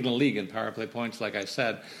 leading the league in power play points, like I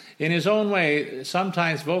said. In his own way,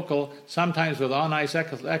 sometimes vocal, sometimes with on-ice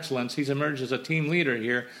excellence, he's emerged as a team leader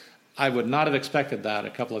here. I would not have expected that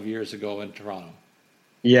a couple of years ago in Toronto.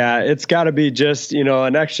 Yeah, it's got to be just,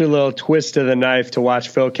 an extra little twist to the knife to watch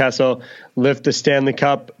Phil Kessel lift the Stanley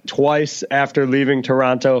Cup twice after leaving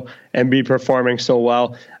Toronto and be performing so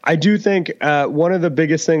well. I do think one of the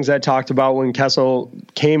biggest things I talked about when Kessel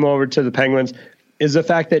came over to the Penguins is the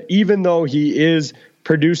fact that even though he is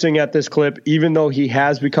producing at this clip, even though he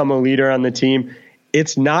has become a leader on the team,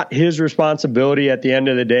 it's not his responsibility at the end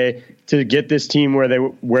of the day to get this team where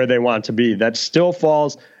they want to be. That still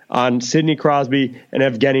falls on Sidney Crosby and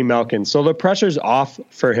Evgeny Malkin. So the pressure's off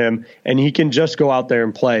for him, and he can just go out there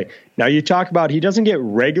and play. Now, you talk about he doesn't get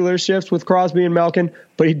regular shifts with Crosby and Malkin,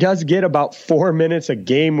 but he does get about 4 minutes a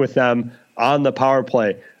game with them on the power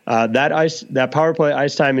play. That power play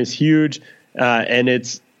ice time is huge, and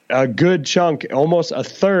it's a good chunk, almost a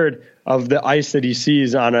third of the ice that he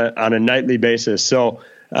sees on a nightly basis. So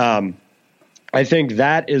I think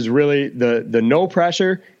that is really the no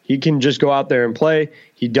pressure. He can just go out there and play.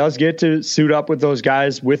 He does get to suit up with those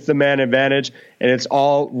guys with the man advantage, and it's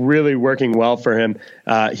all really working well for him.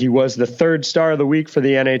 He was the 3rd star of the week for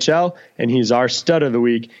the NHL, and he's our stud of the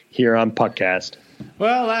week here on Puckcast.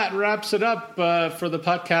 Well, that wraps it up for the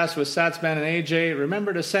podcast with Statsman and AJ.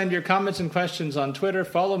 Remember to send your comments and questions on Twitter.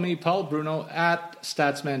 Follow me, Paul Bruno, at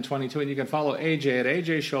Statsman22, and you can follow AJ at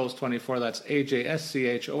AJScholz24. That's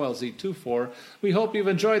AJSCHOLZ24. We hope you've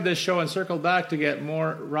enjoyed this show and circle back to get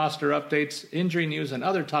more roster updates, injury news, and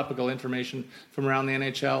other topical information from around the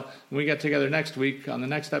NHL. And we get together next week on the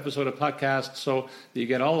next episode of podcast, so you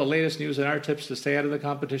get all the latest news and our tips to stay out of the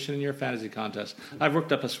competition in your fantasy contest. I've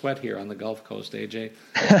worked up a sweat here on the Gulf Coast, AJ.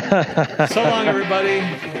 So long,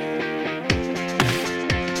 everybody.